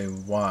necessarily say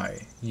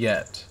why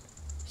yet.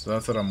 So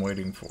that's what I'm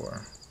waiting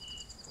for.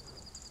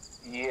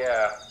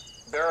 Yeah,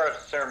 there are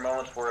certain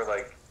moments where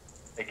like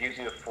it gives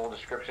you a full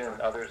description, and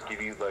others give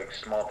you like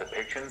small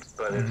depictions,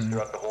 but it's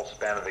throughout the whole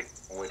span of it,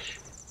 which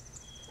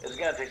is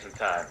gonna take some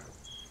time.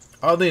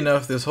 Oddly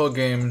enough, this whole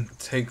game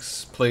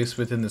takes place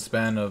within the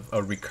span of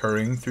a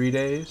recurring 3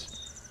 days,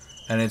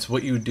 and it's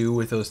what you do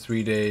with those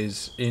 3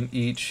 days in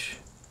each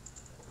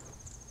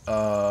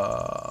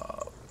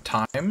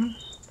time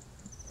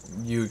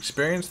you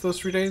experience those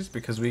 3 days,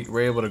 because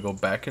we're able to go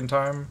back in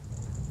time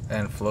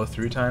and flow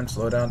through time,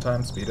 slow down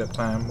time, speed up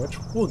time, which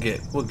we'll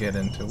get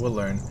into, we'll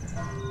learn.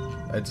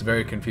 It's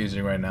very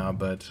confusing right now,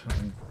 but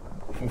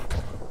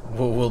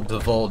we'll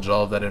divulge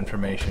all of that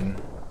information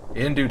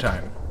in due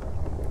time.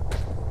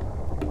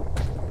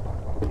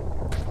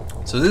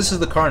 So this is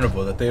the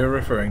carnival that they are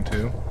referring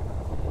to.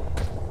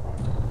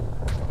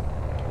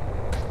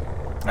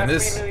 And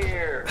Happy New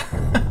Year!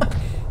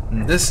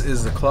 this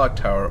is the clock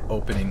tower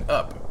opening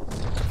up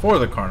for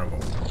the carnival.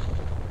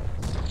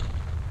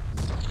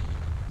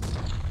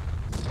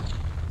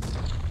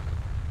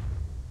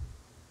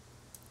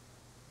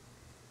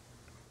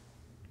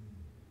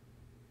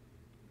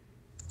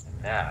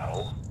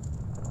 Now,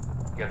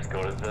 you have to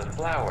go to the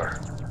flower.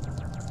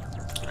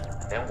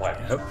 Then what?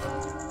 Yep.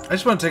 I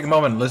just want to take a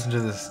moment and listen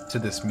to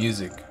this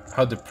music.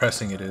 How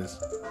depressing it is.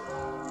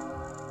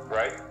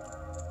 Right?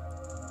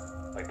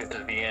 Like this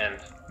is the end.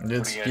 It's What are you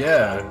gonna do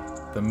about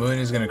yeah. The moon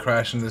is gonna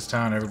crash in this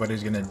town.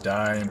 Everybody's gonna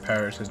die and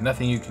perish. There's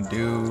nothing you can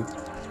do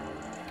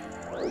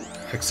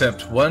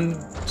except one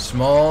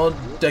small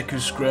Deku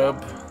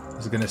scrub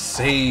is gonna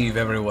save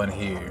everyone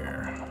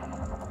here.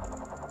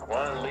 it?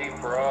 One leaf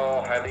for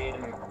all,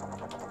 Hylian.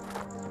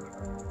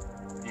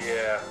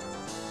 Yeah.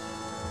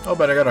 Oh,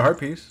 but I got a heart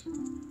piece.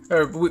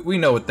 We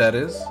know what that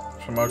is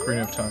from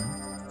Ocarina of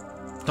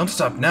Time. Don't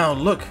stop now.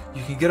 Look,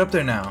 you can get up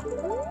there now.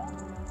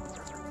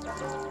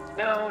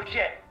 No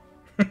shit.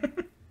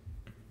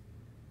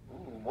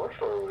 Ooh, more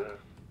short.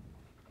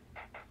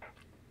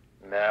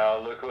 Now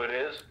look who it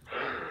is.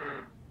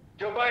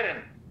 Joe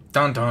Biden.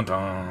 Dun dun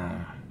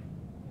dun.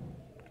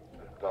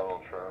 It's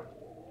Donald Trump.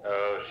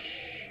 Oh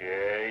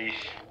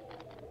sheesh.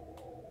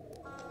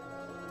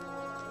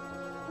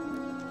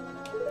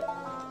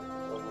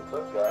 What's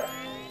up, guy?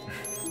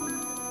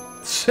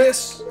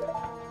 Sis!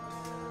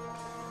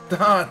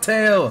 Ah,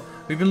 Tail!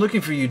 We've been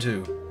looking for you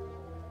two.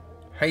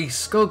 Hey,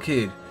 Skull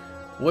Kid,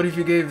 what if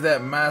you gave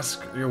that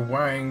mask you're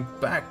wearing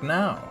back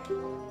now?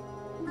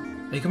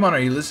 Hey, come on, are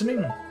you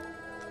listening?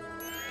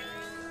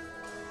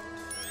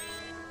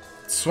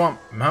 Swamp,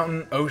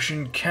 mountain,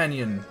 ocean,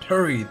 canyon.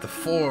 Hurry, the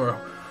four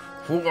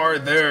who are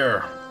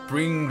there.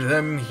 Bring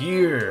them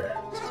here.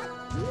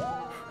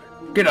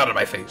 Get out of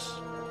my face.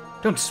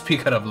 Don't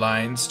speak out of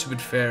line,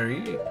 stupid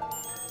fairy.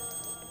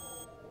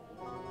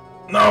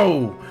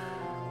 No!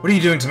 What are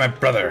you doing to my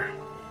brother?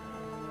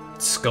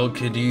 Skull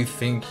Kid, do you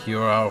think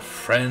you're our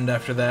friend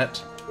after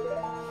that?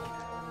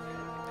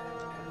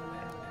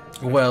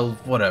 Well,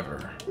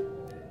 whatever.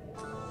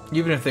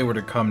 Even if they were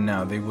to come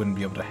now, they wouldn't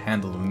be able to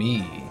handle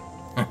me.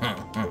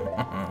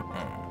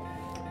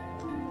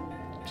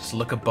 Just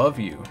look above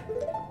you.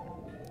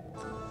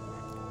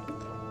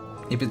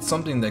 If it's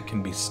something that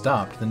can be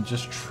stopped, then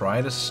just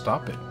try to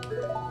stop it.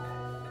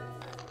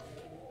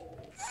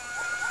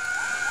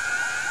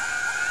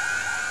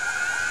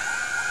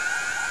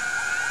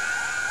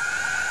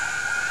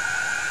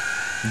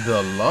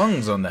 The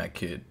lungs on that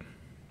kid.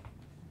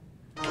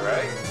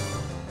 Right?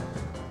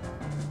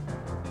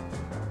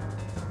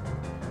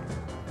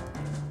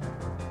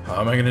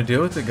 How am I gonna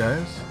deal with it,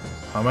 guys?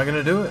 How am I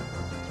gonna do it?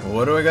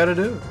 What do I gotta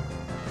do?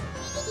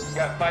 You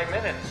got 5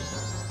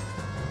 minutes.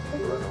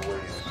 Run away,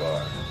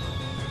 Scar.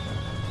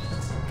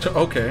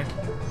 Okay.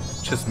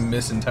 Just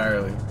miss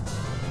entirely.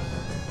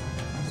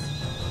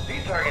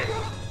 See target.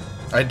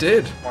 I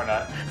did. Or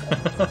not.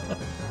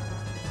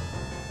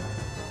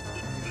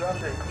 You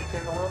dropped it. You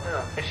take a look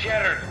now. It's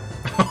shattered.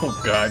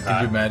 Oh god,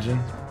 could you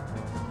imagine?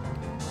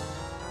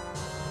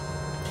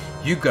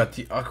 You got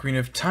the Ocarina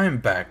of Time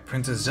back.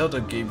 Princess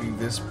Zelda gave you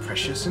this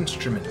precious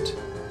instrument.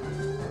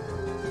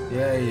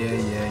 Yeah.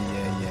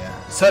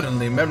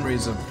 Suddenly,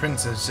 memories of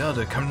Princess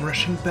Zelda come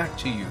rushing back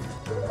to you.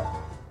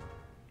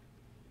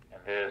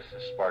 And this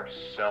has sparked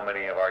so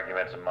many of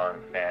arguments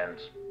among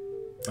fans.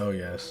 Oh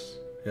yes.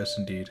 Yes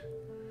indeed.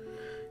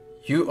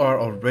 You are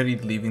already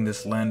leaving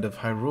this land of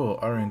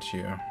Hyrule, aren't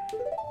you?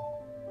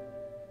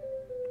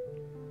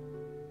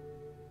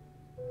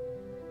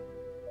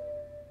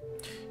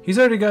 He's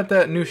already got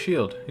that new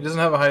shield. He doesn't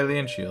have a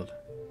Hylian shield.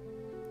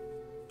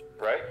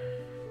 Right?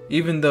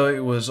 Even though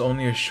it was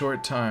only a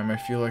short time, I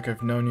feel like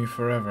I've known you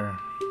forever.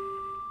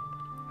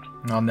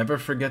 I'll never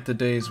forget the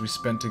days we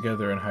spent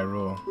together in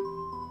Hyrule.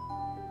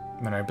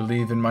 And I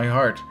believe in my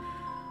heart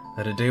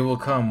that a day will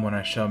come when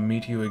I shall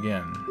meet you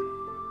again.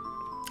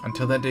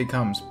 Until that day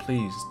comes,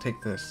 please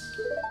take this.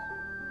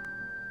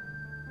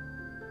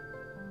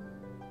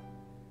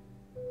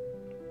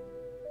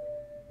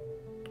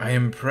 I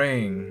am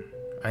praying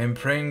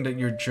that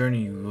your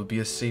journey will be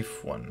a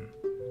safe one.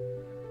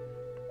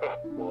 Oh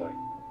boy.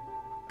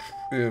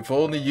 If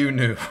only you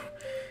knew.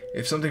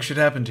 If something should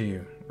happen to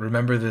you,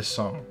 remember this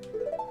song.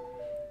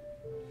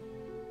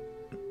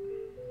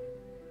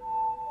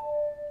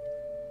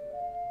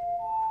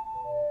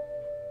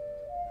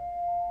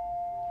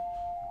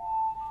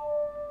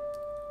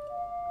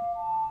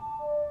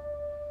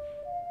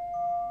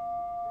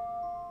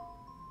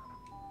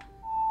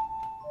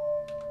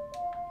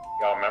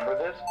 Y'all remember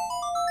this?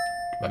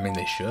 I mean,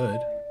 they should.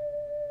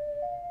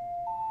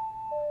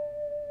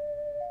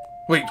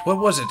 Wait, what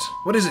was it?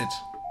 What is it?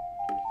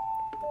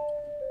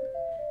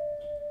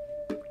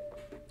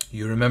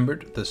 You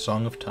remembered the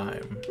Song of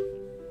Time.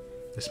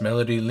 This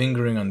melody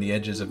lingering on the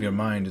edges of your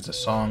mind is a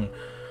song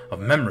of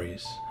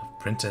memories of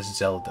Princess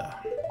Zelda.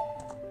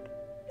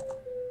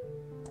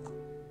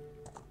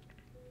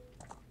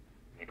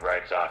 It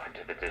rides off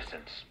into the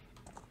distance.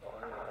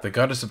 The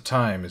Goddess of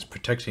Time is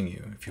protecting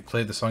you. If you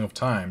play the Song of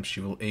Time, she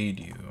will aid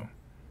you.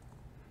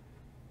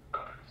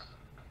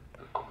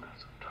 The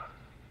goodness of time.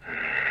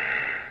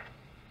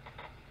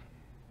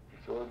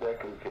 So that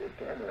could get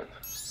damn it.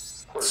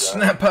 Poor guy.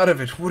 Snap out of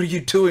it! What are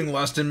you doing,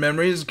 Lost in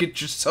Memories? Get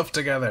yourself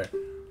together!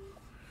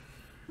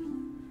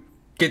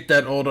 Get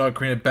that old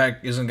Ocarina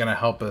back isn't gonna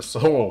help us.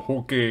 Oh,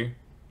 okay.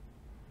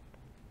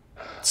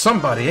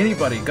 Somebody,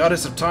 anybody,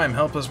 Goddess of Time,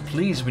 help us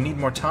please, we need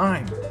more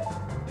time.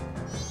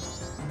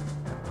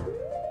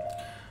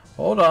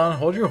 Hold on,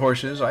 hold your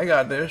horses, I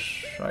got this.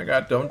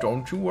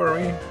 Don't you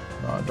worry.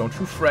 Don't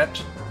you fret.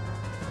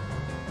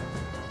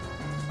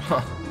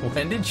 Huh,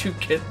 when did you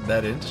get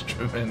that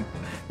instrument?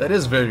 That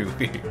is very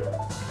weird.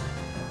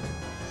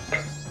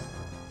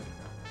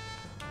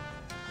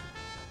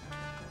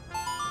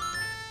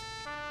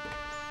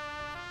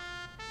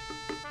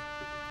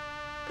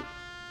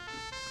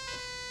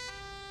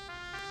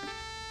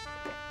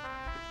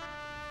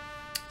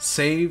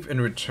 Save and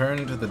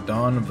return to the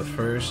dawn of the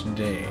first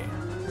day.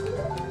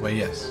 Well,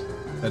 yes,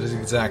 that is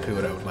exactly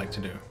what I would like to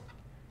do.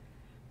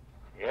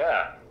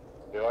 Yeah.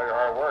 Do all your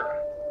hard work.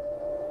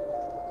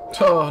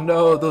 Oh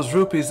no, those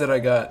rupees that I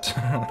got.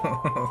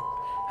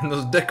 And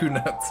those Deku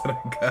nuts that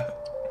I got.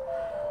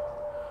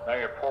 Now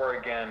you're poor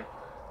again.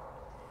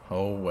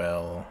 Oh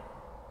well.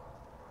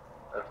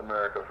 That's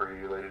America for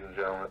you, ladies and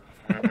gentlemen.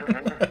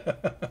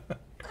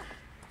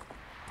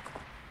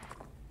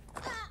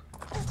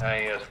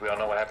 Yes, we all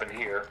know what happened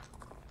here.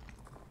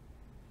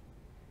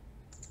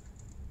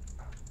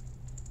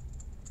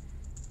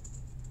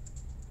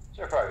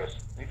 Sir Fargus,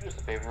 will you do us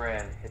a favor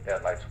and hit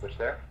that light switch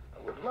there?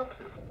 I would love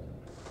to.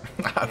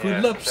 I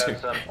would love to.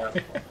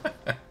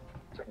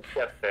 Some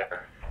step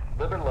there.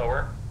 A little bit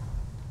lower.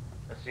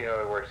 Let's see how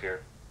it works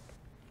here.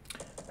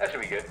 That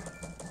should be good.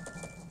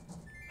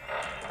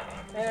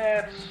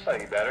 It's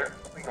slightly better.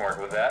 We can work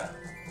with that.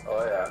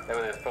 Oh yeah. That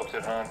way the folks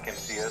at home can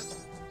see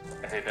us.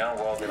 If they don't,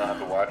 well, they don't have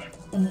to watch.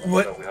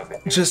 What So we hope they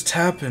do. just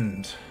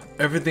happened?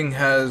 Everything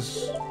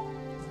has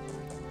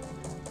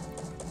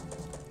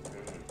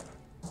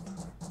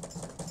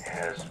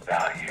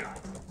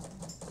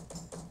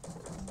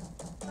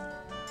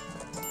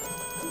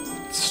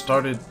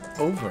started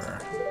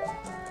over.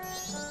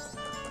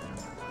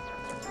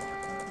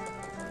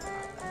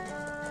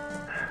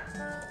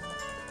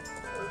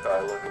 That's how I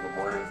look in the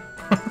morning.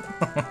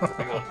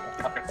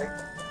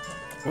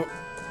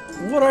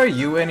 What are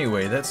you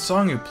anyway? That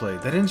song you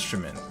played, that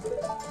instrument.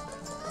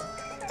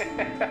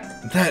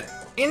 That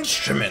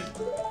instrument!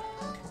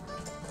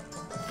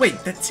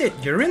 Wait, that's it,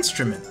 your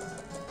instrument!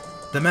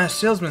 The masked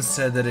salesman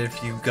said that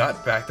if you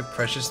got back the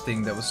precious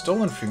thing that was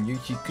stolen from you,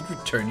 he could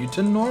return you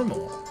to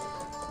normal.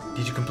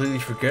 Did you completely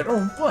forget,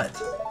 or what?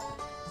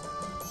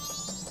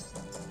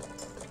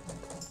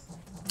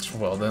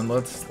 Well then,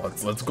 let's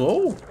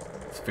go.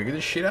 Let's figure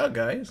this shit out,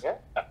 guys. Yeah.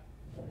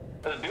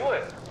 Let's do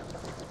it.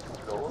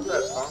 So what was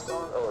that song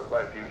called? Oh, it's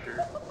by Future.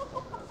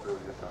 That's a really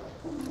good song.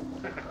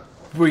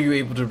 Were you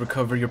able to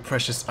recover your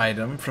precious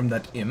item from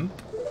that imp?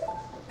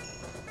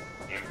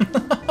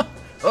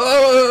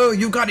 Oh,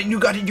 you got it, you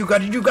got it, you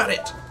got it, you got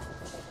it!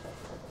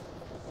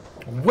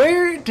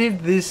 Where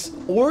did this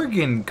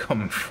organ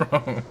come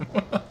from?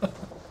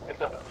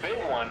 It's a big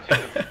one,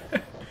 too.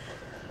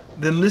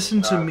 Then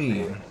listen to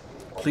me.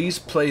 Please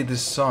play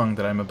this song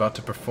that I'm about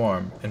to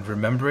perform, and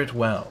remember it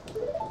well.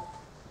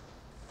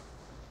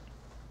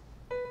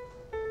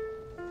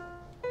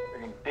 I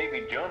mean,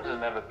 Davy Jones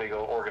doesn't have a big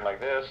old organ like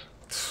this.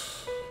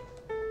 It's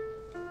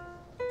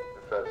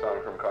that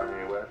song from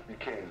Kanye West. You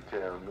can't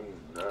tell me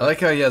nothing. I like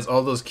how he has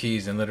all those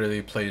keys and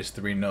literally plays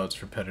 3 notes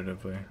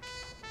repetitively.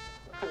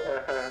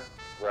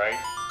 Right?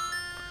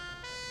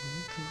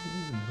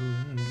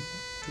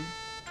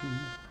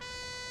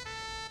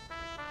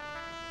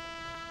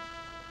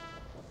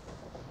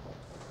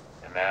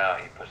 And now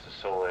he puts the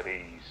soul at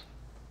ease.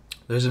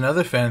 There's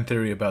another fan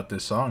theory about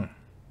this song.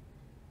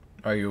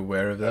 Are you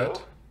aware of that?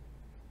 Oh?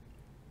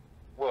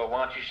 Well,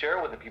 why don't you share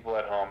it with the people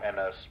at home and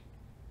us?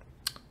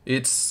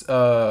 It's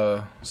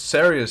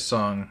Saria's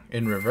song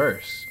in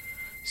reverse.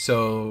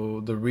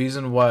 So the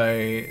reason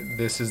why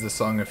this is the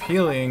song of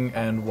healing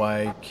and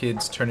why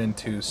kids turn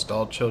into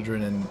stall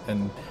children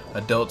and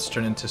adults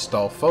turn into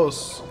stall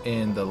foes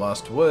in the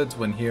Lost Woods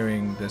when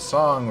hearing this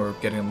song or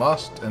getting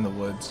lost in the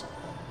woods,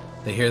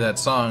 they hear that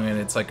song and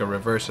it's like a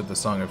reverse of the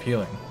song of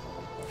healing.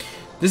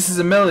 This is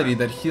a melody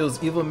that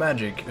heals evil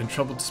magic and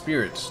troubled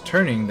spirits,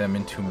 turning them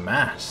into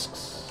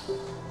masks.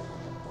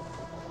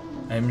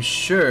 I am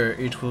sure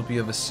it will be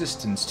of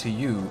assistance to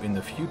you in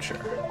the future.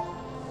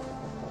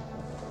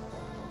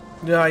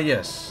 Ah,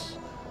 yes.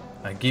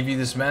 I give you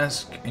this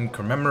mask in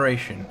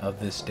commemoration of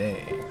this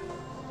day.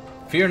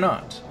 Fear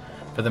not,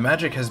 for the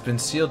magic has been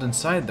sealed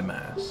inside the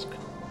mask.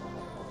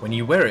 When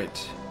you wear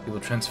it, you will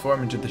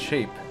transform into the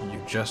shape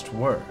you just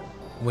were.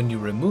 When you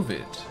remove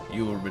it,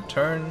 you will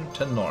return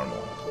to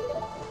normal.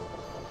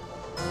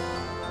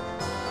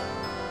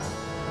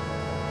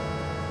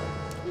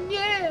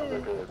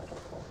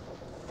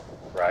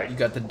 Right? You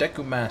got the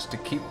Deku mask to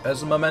keep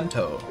as a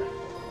memento.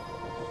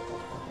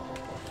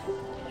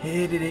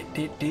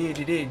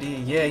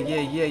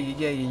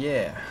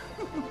 Yeah.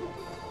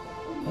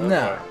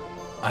 Now,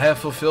 I have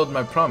fulfilled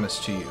my promise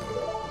to you.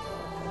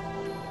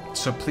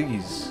 So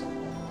please,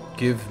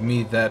 give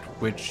me that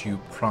which you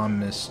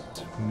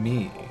promised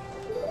me.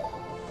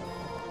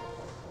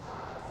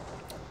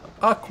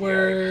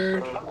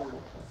 Awkward.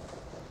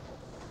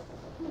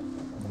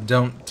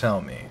 Don't tell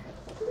me.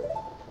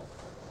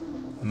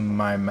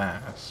 My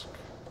mask.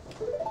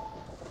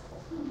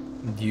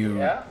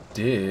 You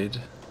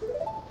did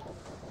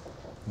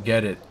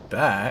get it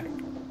back,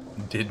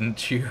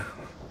 didn't you?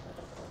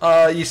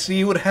 You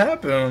see what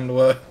happened?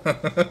 What? Like,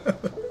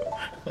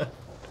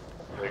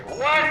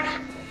 what?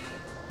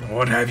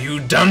 What have you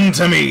done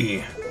to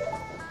me?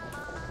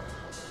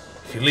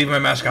 If you leave my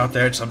mask out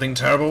there, something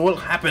terrible will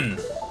happen.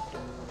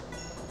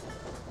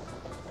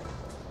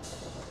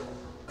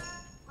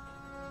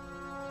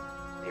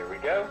 Here we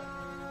go.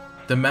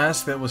 The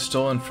mask that was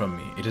stolen from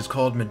me, it is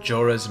called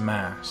Majora's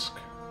Mask.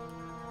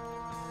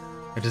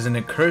 It is an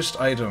accursed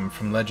item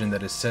from legend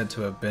that is said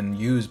to have been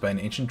used by an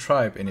ancient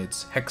tribe in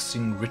its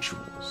hexing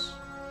rituals.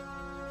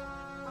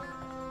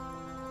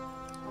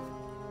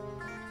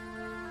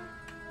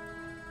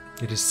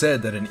 It is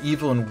said that an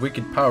evil and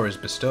wicked power is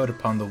bestowed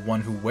upon the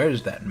one who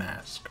wears that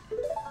mask.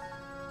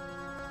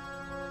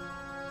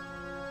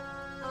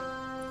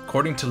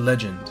 According to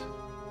legend,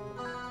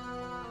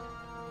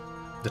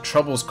 the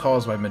troubles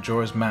caused by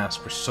Majora's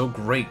Mask were so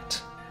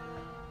great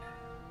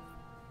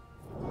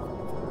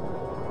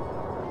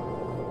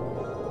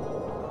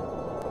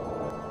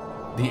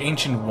the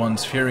Ancient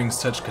Ones, fearing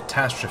such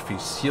catastrophe,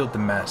 sealed the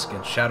mask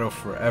in shadow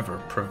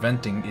forever,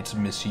 preventing its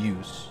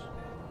misuse.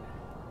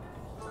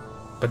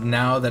 But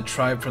now that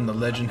tribe from the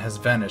legend has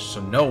vanished,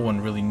 so no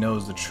one really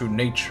knows the true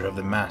nature of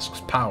the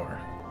mask's power.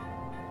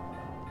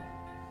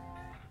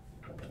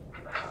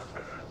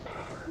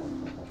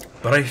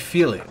 But I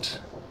feel it.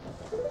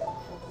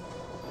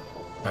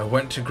 I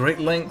went to great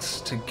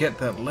lengths to get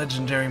that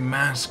legendary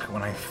mask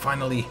when I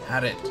finally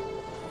had it.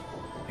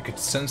 I could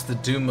sense the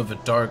doom of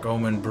a dark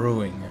omen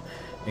brewing.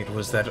 It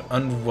was that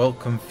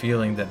unwelcome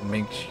feeling that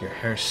makes your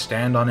hair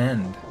stand on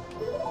end.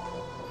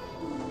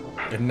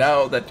 And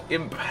now that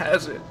imp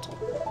has it,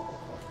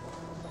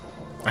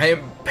 I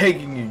am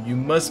begging you, you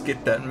must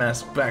get that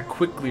mask back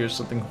quickly or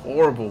something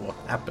horrible will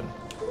happen.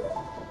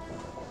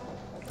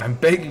 I'm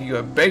begging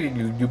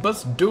you, you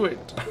must do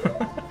it.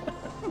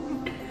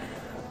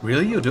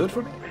 Really? You'll do it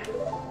for me?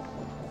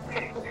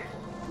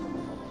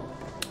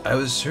 I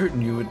was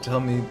certain you would tell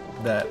me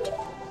that.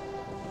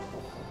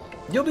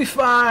 You'll be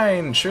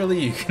fine! Surely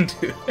you can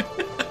do it.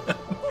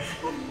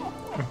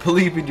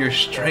 Believe in your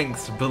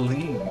strengths,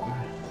 believe.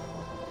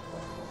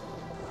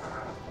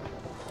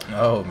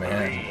 Oh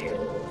man.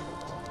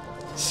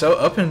 So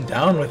up and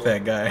down with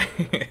that guy.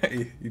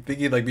 You think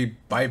he'd like be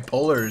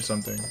bipolar or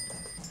something.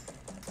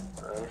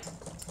 I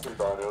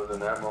thought it was in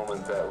that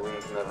moment that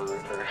Link never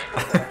returned.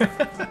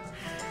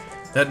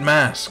 That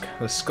mask.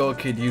 The Skull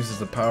Kid uses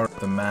the power of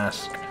the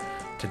mask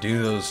to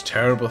do those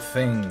terrible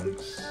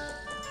things.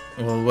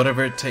 Well,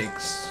 whatever it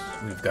takes,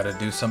 we've got to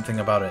do something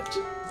about it.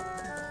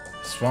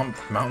 Swamp,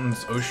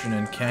 mountains, ocean,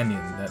 and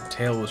canyon that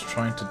Tail was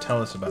trying to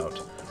tell us about.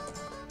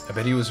 I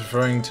bet he was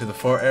referring to the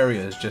 4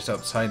 areas just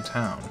outside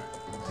town.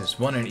 There's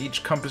one in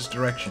each compass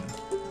direction.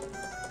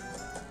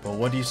 But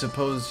what do you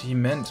suppose he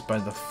meant by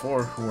the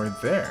 4 who are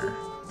there?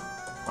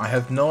 I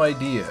have no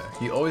idea.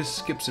 He always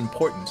skips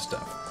important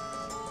stuff.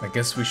 I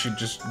guess we should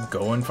just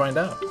go and find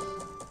out.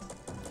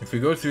 If we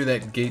go through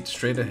that gate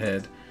straight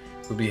ahead,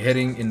 we'll be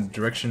heading in the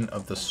direction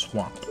of the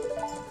swamp.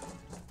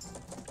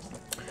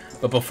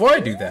 But before I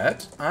do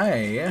that,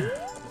 I'm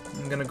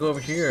gonna go over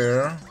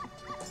here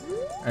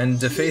and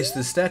deface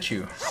the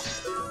statue.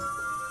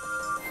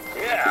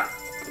 Yeah!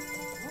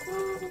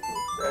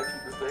 Statue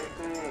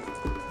defacing.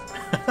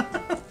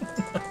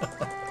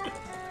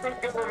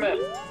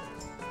 Government.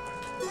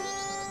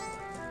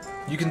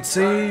 You can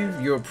save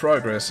your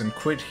progress and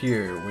quit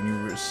here. When you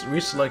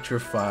reselect your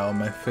file,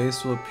 my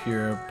face will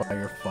appear by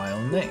your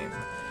file name.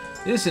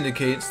 This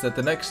indicates that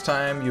the next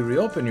time you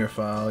reopen your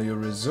file, you'll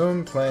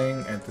resume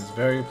playing at this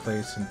very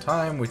place and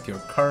time with your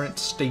current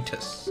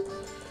status.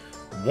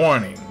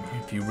 Warning: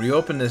 if you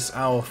reopen this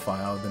owl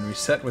file, then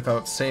reset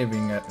without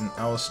saving at an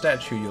owl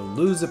statue, you'll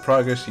lose the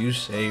progress you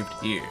saved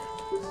here.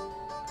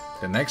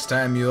 The next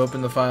time you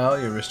open the file,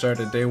 you'll restart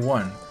at day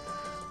 1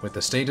 with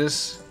the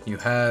status you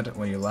had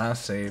when you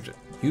last saved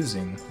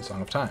using the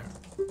Song of Time.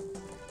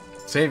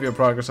 Save your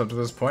progress up to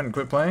this point and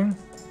quit playing?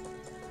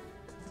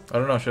 I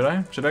don't know, should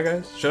I? Should I,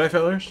 guys? Should I,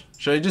 fellers?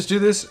 Should I just do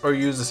this or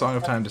use the Song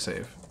of Time to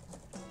save?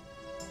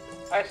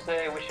 I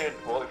say we should,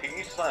 well, if you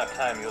use Song of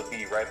Time, you'll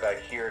be right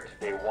back here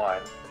to day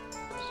 1.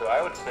 So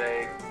I would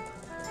say,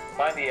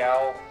 find the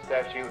owl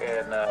statue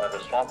in the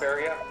swamp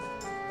area,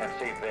 and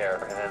save there,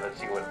 and then let's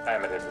see what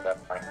time it is at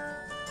that point.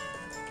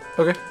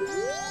 Okay.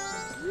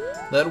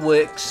 That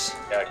works.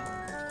 Yeah.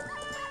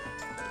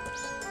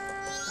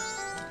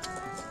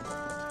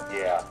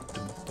 Yeah.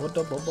 Go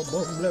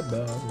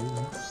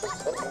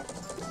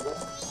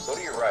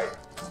to your right.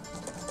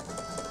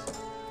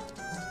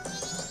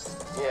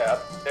 Yeah,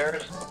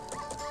 there's...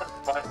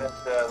 Find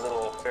that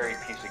little fairy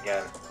piece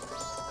again.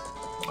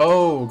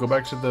 Oh, go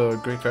back to the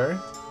Great Fairy?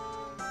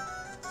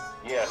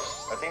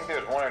 Yes, I think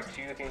there's 1 or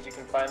 2 things you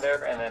can find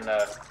there, and then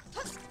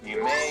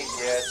you may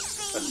get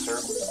a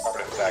certain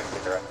artifact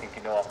there. I think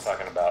you know what I'm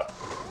talking about.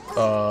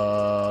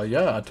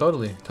 Yeah,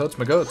 totally. Totes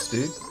my goats,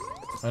 dude.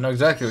 I know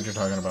exactly what you're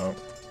talking about.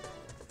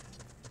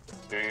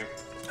 Do you?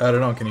 I don't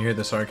know, can you hear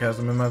the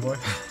sarcasm in my voice?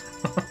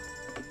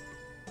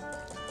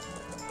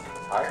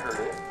 I heard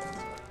it.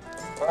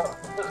 Well,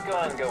 let's go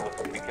ahead and go with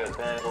it, because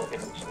then it'll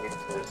initiate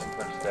the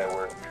sequence that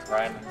we're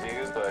trying to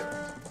do, but...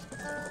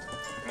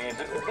 I mean,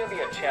 it's going to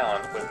be a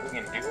challenge, but if we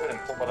can do it and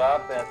pull it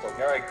off, then it's like,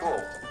 alright, cool.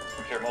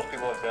 I'm sure most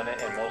people have done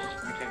it in most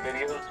YouTube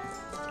videos,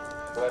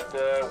 but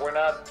we're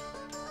not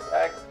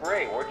that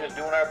great. We're just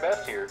doing our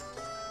best here.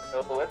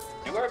 So let's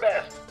do our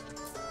best.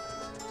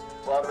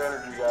 A lot of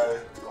energy, guys.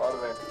 A lot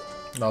of energy.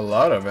 A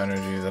lot of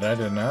energy that I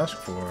didn't ask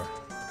for.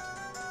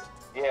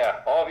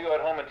 Yeah, all of you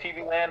at home in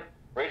TV land,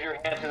 raise your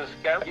hand to the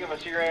sky. Give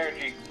us your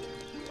energy.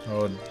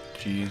 Oh,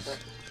 jeez.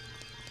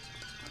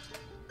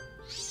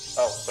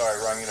 Oh,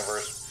 sorry, wrong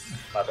universe.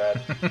 My bad.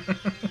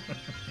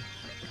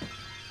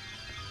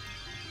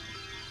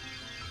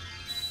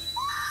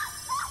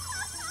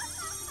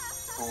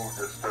 Who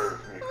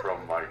disturbs me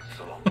from my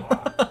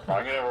slumber?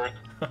 Wrong universe.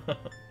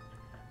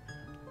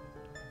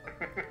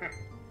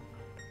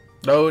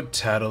 Oh,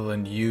 Tattle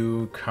and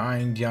you,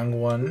 kind young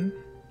one.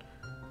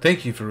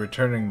 Thank you for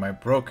returning my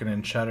broken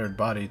and shattered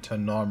body to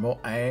normal.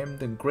 I am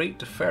the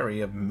Great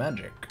Fairy of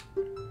Magic.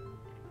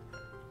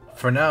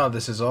 For now,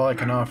 this is all I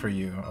can offer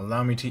you.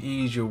 Allow me to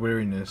ease your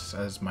weariness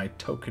as my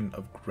token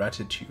of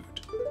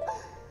gratitude.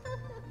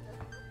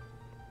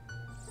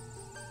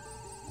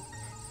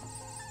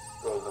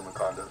 Throws him a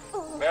condom.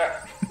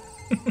 Yeah.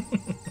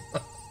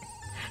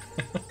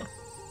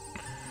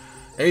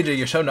 AJ,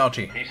 you're so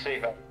naughty. Be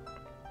safe.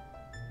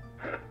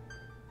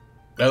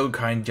 Oh,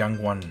 kind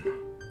young one.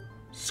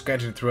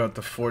 Scattered throughout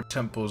the 4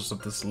 temples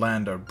of this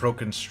land are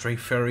broken stray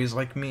fairies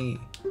like me.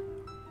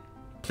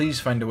 Please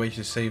find a way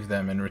to save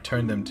them and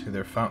return them to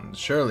their fountains.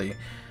 Surely,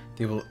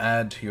 they will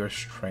add to your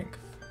strength.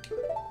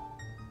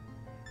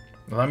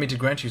 Allow me to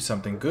grant you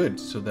something good,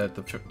 so that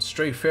the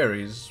stray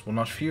fairies will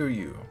not fear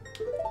you.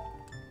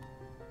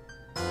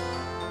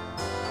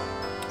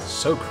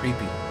 so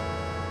creepy.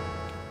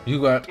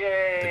 You got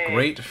Yay! the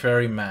Great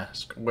Fairy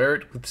Mask. Wear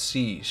it with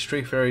C.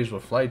 Stray fairies will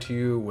fly to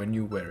you when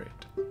you wear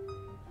it.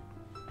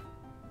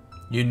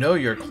 You know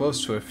you're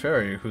close to a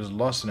fairy who's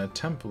lost in a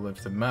temple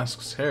if the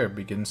mask's hair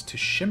begins to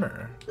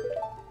shimmer.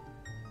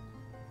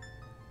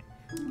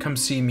 Come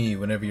see me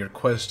whenever your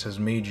quest has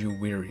made you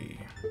weary.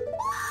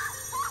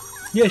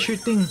 Yeah, sure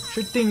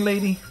thing,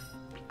 lady.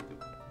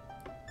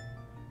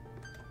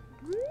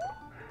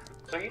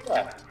 So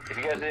yeah, if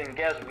you guys didn't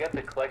guess, we got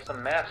to collect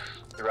some masks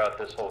throughout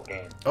this whole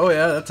game. Oh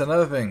yeah, that's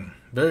another thing.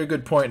 Very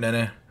good point,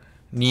 Nene.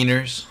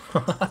 Neeners.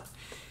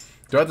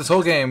 Throughout this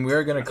whole game, we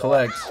are going to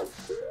collect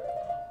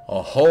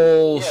a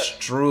whole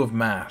strew of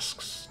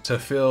masks to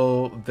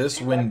fill this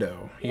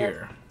window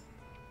here.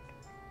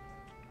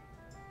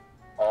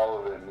 All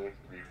of it needs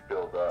to be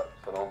filled up,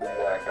 so don't be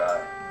that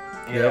guy.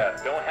 Yeah,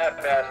 don't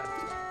half-ass.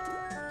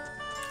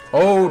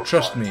 Oh,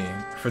 trust me,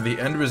 for the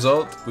end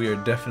result, we are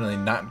definitely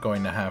not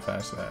going to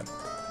half-ass that.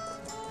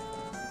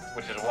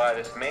 Which is why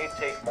this may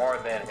take more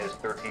than his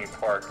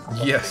 13-part.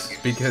 Yes,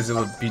 because it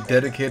will be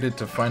dedicated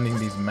to finding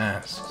these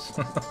masks.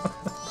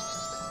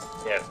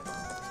 Yeah,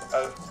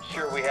 I'm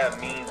sure we have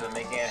means of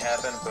making it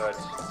happen, but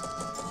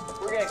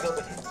we're gonna go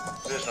the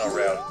traditional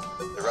route,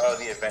 the route of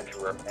the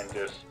adventurer, and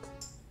just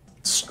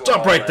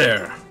Stop right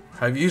there!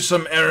 Have you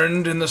some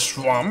errand in the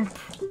swamp?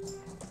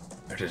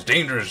 It is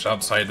dangerous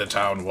outside the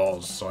town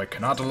walls, so I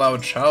cannot allow a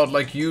child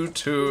like you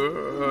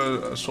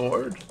to... a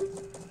sword?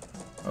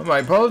 Oh, my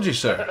apologies,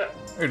 sir.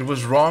 It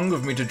was wrong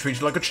of me to treat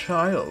you like a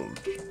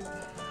child.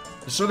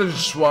 The southern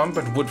swamp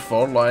at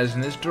Woodfall lies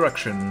in this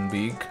direction.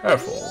 Be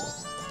careful.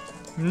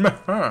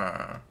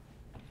 Aha!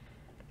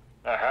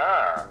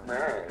 Aha!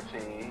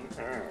 See?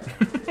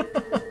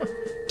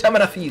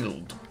 Tamina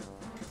Field.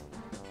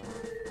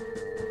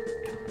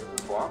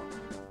 Swamp?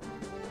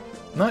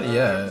 Not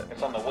yet.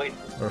 It's on the way.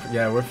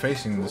 We're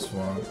facing the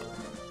swamp.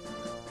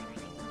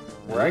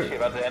 We're actually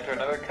about to enter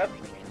another cut.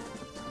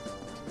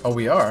 Oh,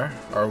 we are?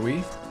 Are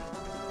we?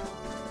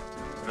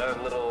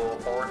 Another little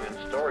origin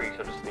story,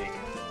 so to speak.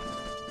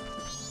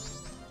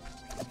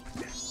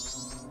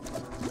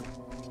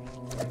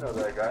 I know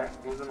that guy.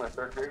 He was in my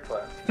 3rd grade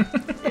class.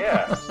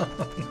 Yeah. That's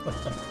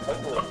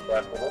a little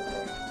class for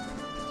listening.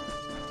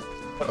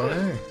 What's Oh,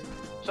 this? hey.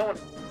 Someone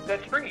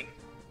that tree.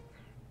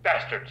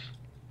 Bastards.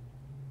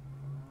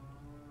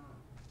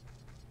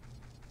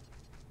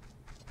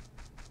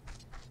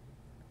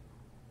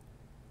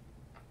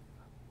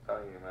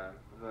 Telling you, man.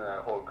 That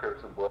whole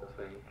Crips and Bloods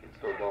thing is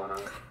still going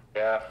on.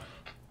 Yeah.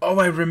 Oh,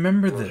 I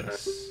remember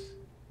this.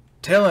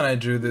 Tail and I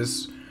drew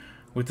this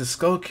with the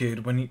Skull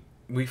Kid when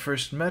we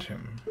first met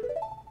him.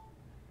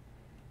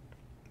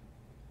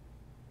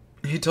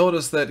 He told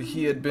us that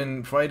he had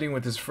been fighting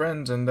with his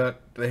friends and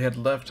that they had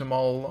left him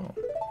all alone.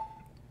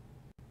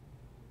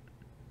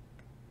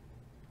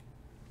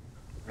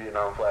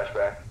 Vietnam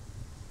flashback.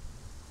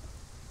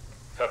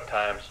 Tough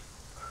times.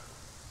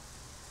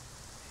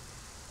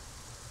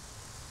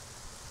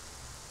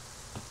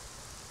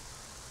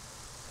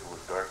 It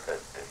was dark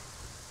that day.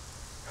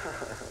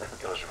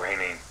 It was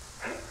raining.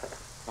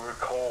 We were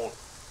cold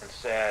and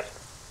sad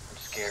and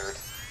scared.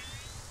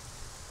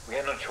 We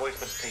had no choice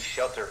but to take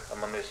shelter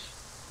among this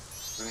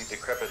really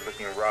decrepit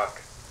looking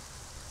rock.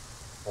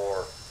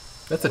 Or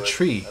That's a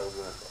tree. I was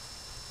gonna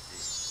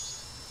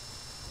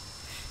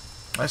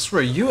say. I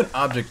swear, you an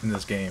object in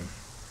this game.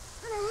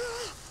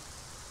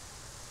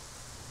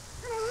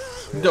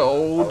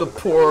 No, the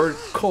poor,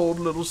 cold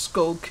little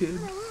Skull Kid.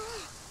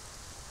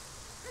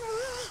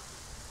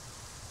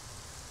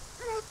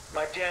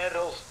 my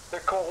genitals,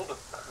 they're cold.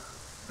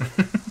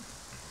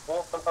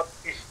 Warm them up,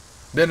 please.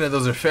 Then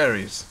those are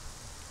fairies.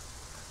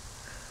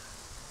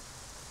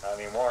 Not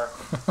anymore.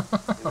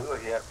 You look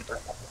like you have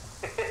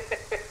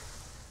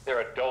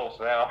They're adults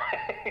now.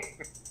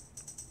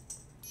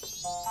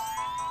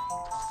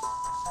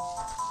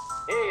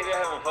 Hey,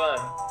 they're having fun.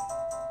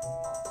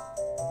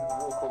 He was a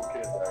real cool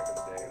kid back in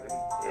the day.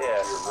 Yeah.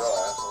 He was a real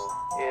asshole.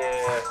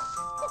 Yeah,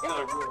 he was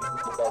a really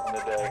good back in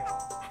the day.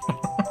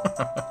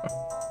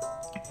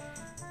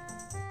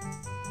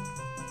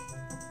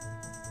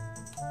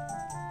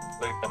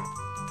 Look at them,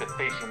 they're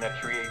facing that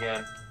tree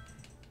again.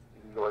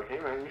 He's like, hey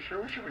man, you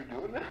sure we should be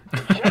doing this?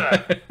 Shut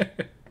up.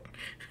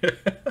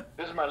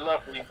 This is my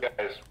love for you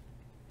guys.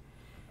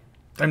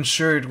 I'm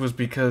sure it was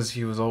because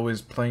he was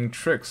always playing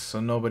tricks, so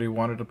nobody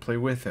wanted to play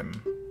with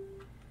him.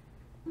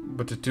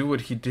 But to do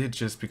what he did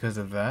just because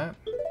of that?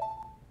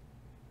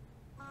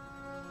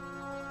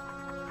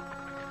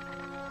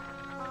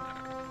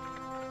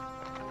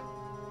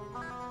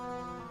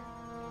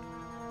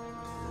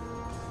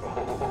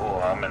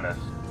 Oh, ominous.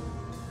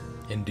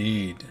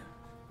 Indeed.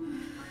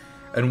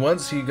 And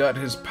once he got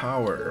his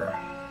power...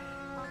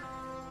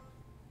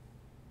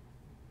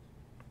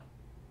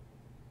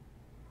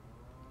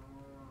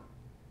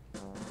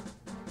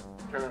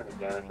 Turn the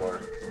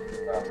dinosaurs.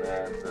 Oh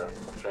man, it's a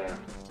shame.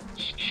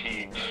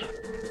 Sheesh.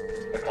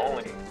 If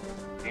only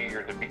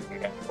eager to beat the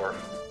Ganondorf.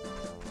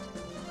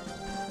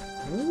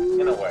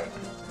 In a way.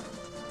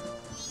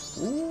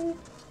 Ooh.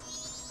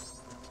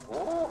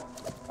 Ooh.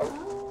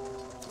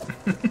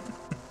 Ooh.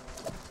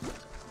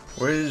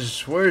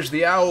 Where's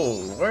the owl?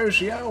 Where's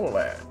the owl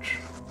at?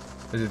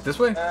 Is it this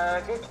way?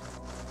 Good.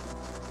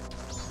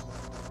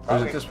 Or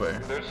is it this way?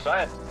 There's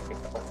signs. You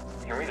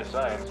can read the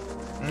signs.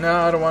 No,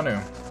 I don't want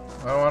to.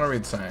 I don't want to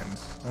read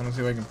signs. I want to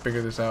see if I can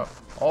figure this out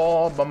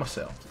all by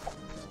myself.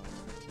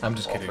 I'm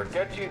just kidding.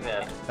 Forget you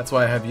then. That's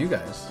why I have you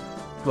guys.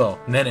 Well,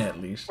 Nene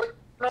at least.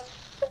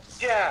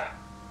 Yeah.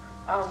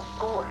 I'm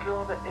going to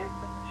kill the image.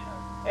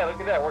 Yeah, look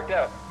at that. Worked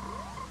out.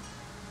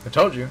 I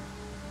told you.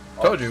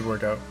 Told you it'd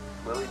work out.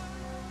 Really?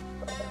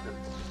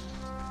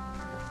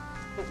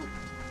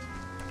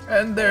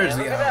 And there's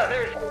Look the at that. owl.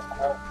 There's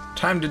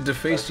Time to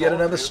deface yet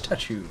another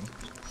statue.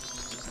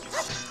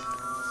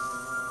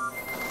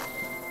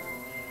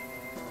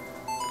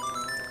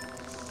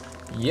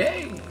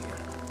 Yay!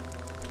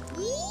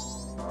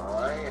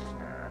 Alright.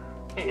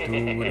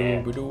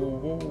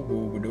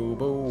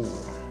 Doo-ba-doo-ba-doo-boo-ba-doo-boo.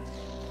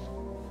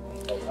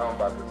 I'm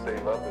about to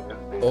save up in this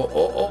stage.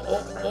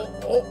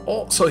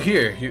 Oh. So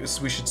here,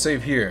 we should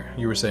save here,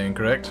 you were saying,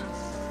 correct?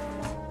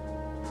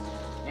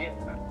 Yeah.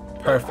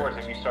 Perfect. Of course,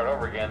 if you start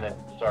over again, then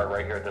start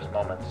right here at this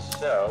moment.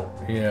 So,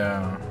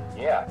 Yeah.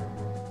 yeah.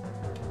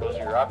 Those are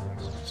your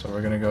options. So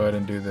we're gonna go ahead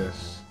and do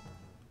this.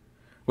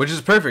 Which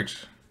is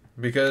perfect,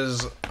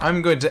 because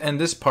I'm going to end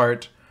this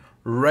part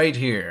right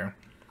here.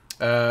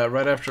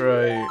 Right after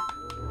I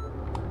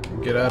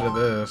get out of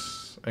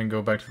this and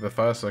go back to the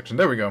file section.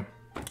 There we go.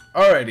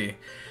 Alrighty.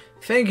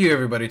 Thank you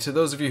everybody. To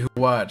those of you who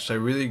watched, I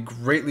really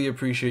greatly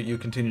appreciate you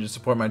continue to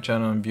support my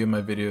channel and view my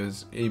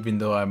videos, even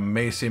though I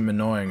may seem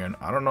annoying, and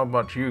I don't know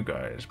about you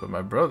guys, but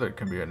my brother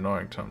can be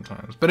annoying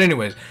sometimes. But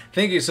anyways,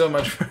 thank you so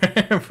much for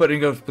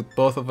putting up with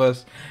both of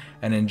us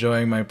and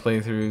enjoying my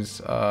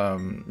playthroughs.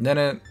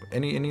 Nene,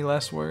 any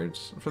last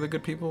words for the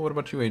good people? What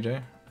about you,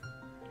 AJ?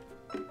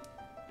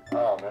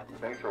 Oh man,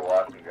 thanks for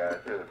watching, guys.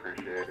 Really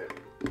appreciate it.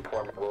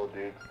 Support my little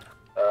dudes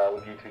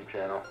with YouTube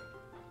channel.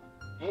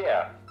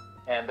 Yeah.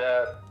 And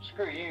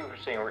screw you for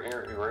saying we're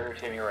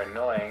irritating or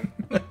annoying.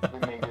 We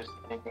make this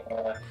thing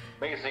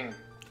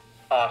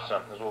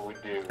awesome is what we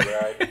do,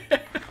 right?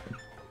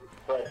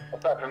 But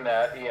apart from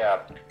that,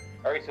 yeah.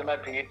 Alright, so my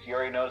Pete, you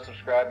already know to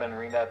subscribe and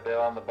ring that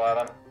bell on the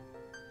bottom.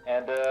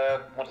 And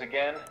once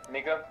again,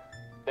 Nico,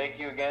 thank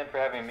you again for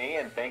having me,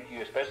 and thank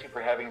you especially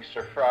for having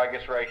Sir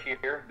Frogus right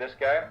here, this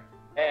guy.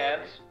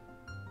 And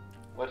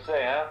let's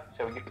say, huh?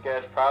 Shall we give the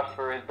guys props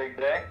for his big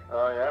day?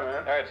 Oh yeah,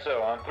 man. Alright,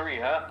 so on 3,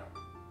 huh?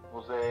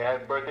 We'll say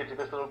happy birthday to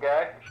this little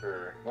guy.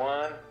 Sure.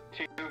 1,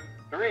 2,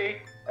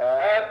 3.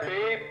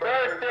 Happy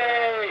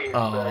birthday!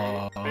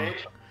 Aww.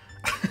 Bitch.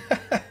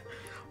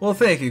 Well,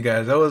 thank you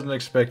guys. I wasn't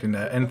expecting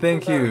that. And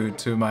thank you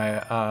to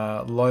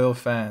my loyal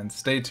fans.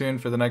 Stay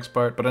tuned for the next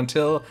part. But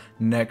until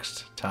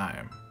next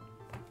time.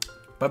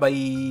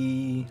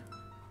 Bye-bye.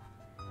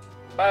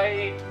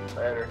 Bye.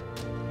 Later.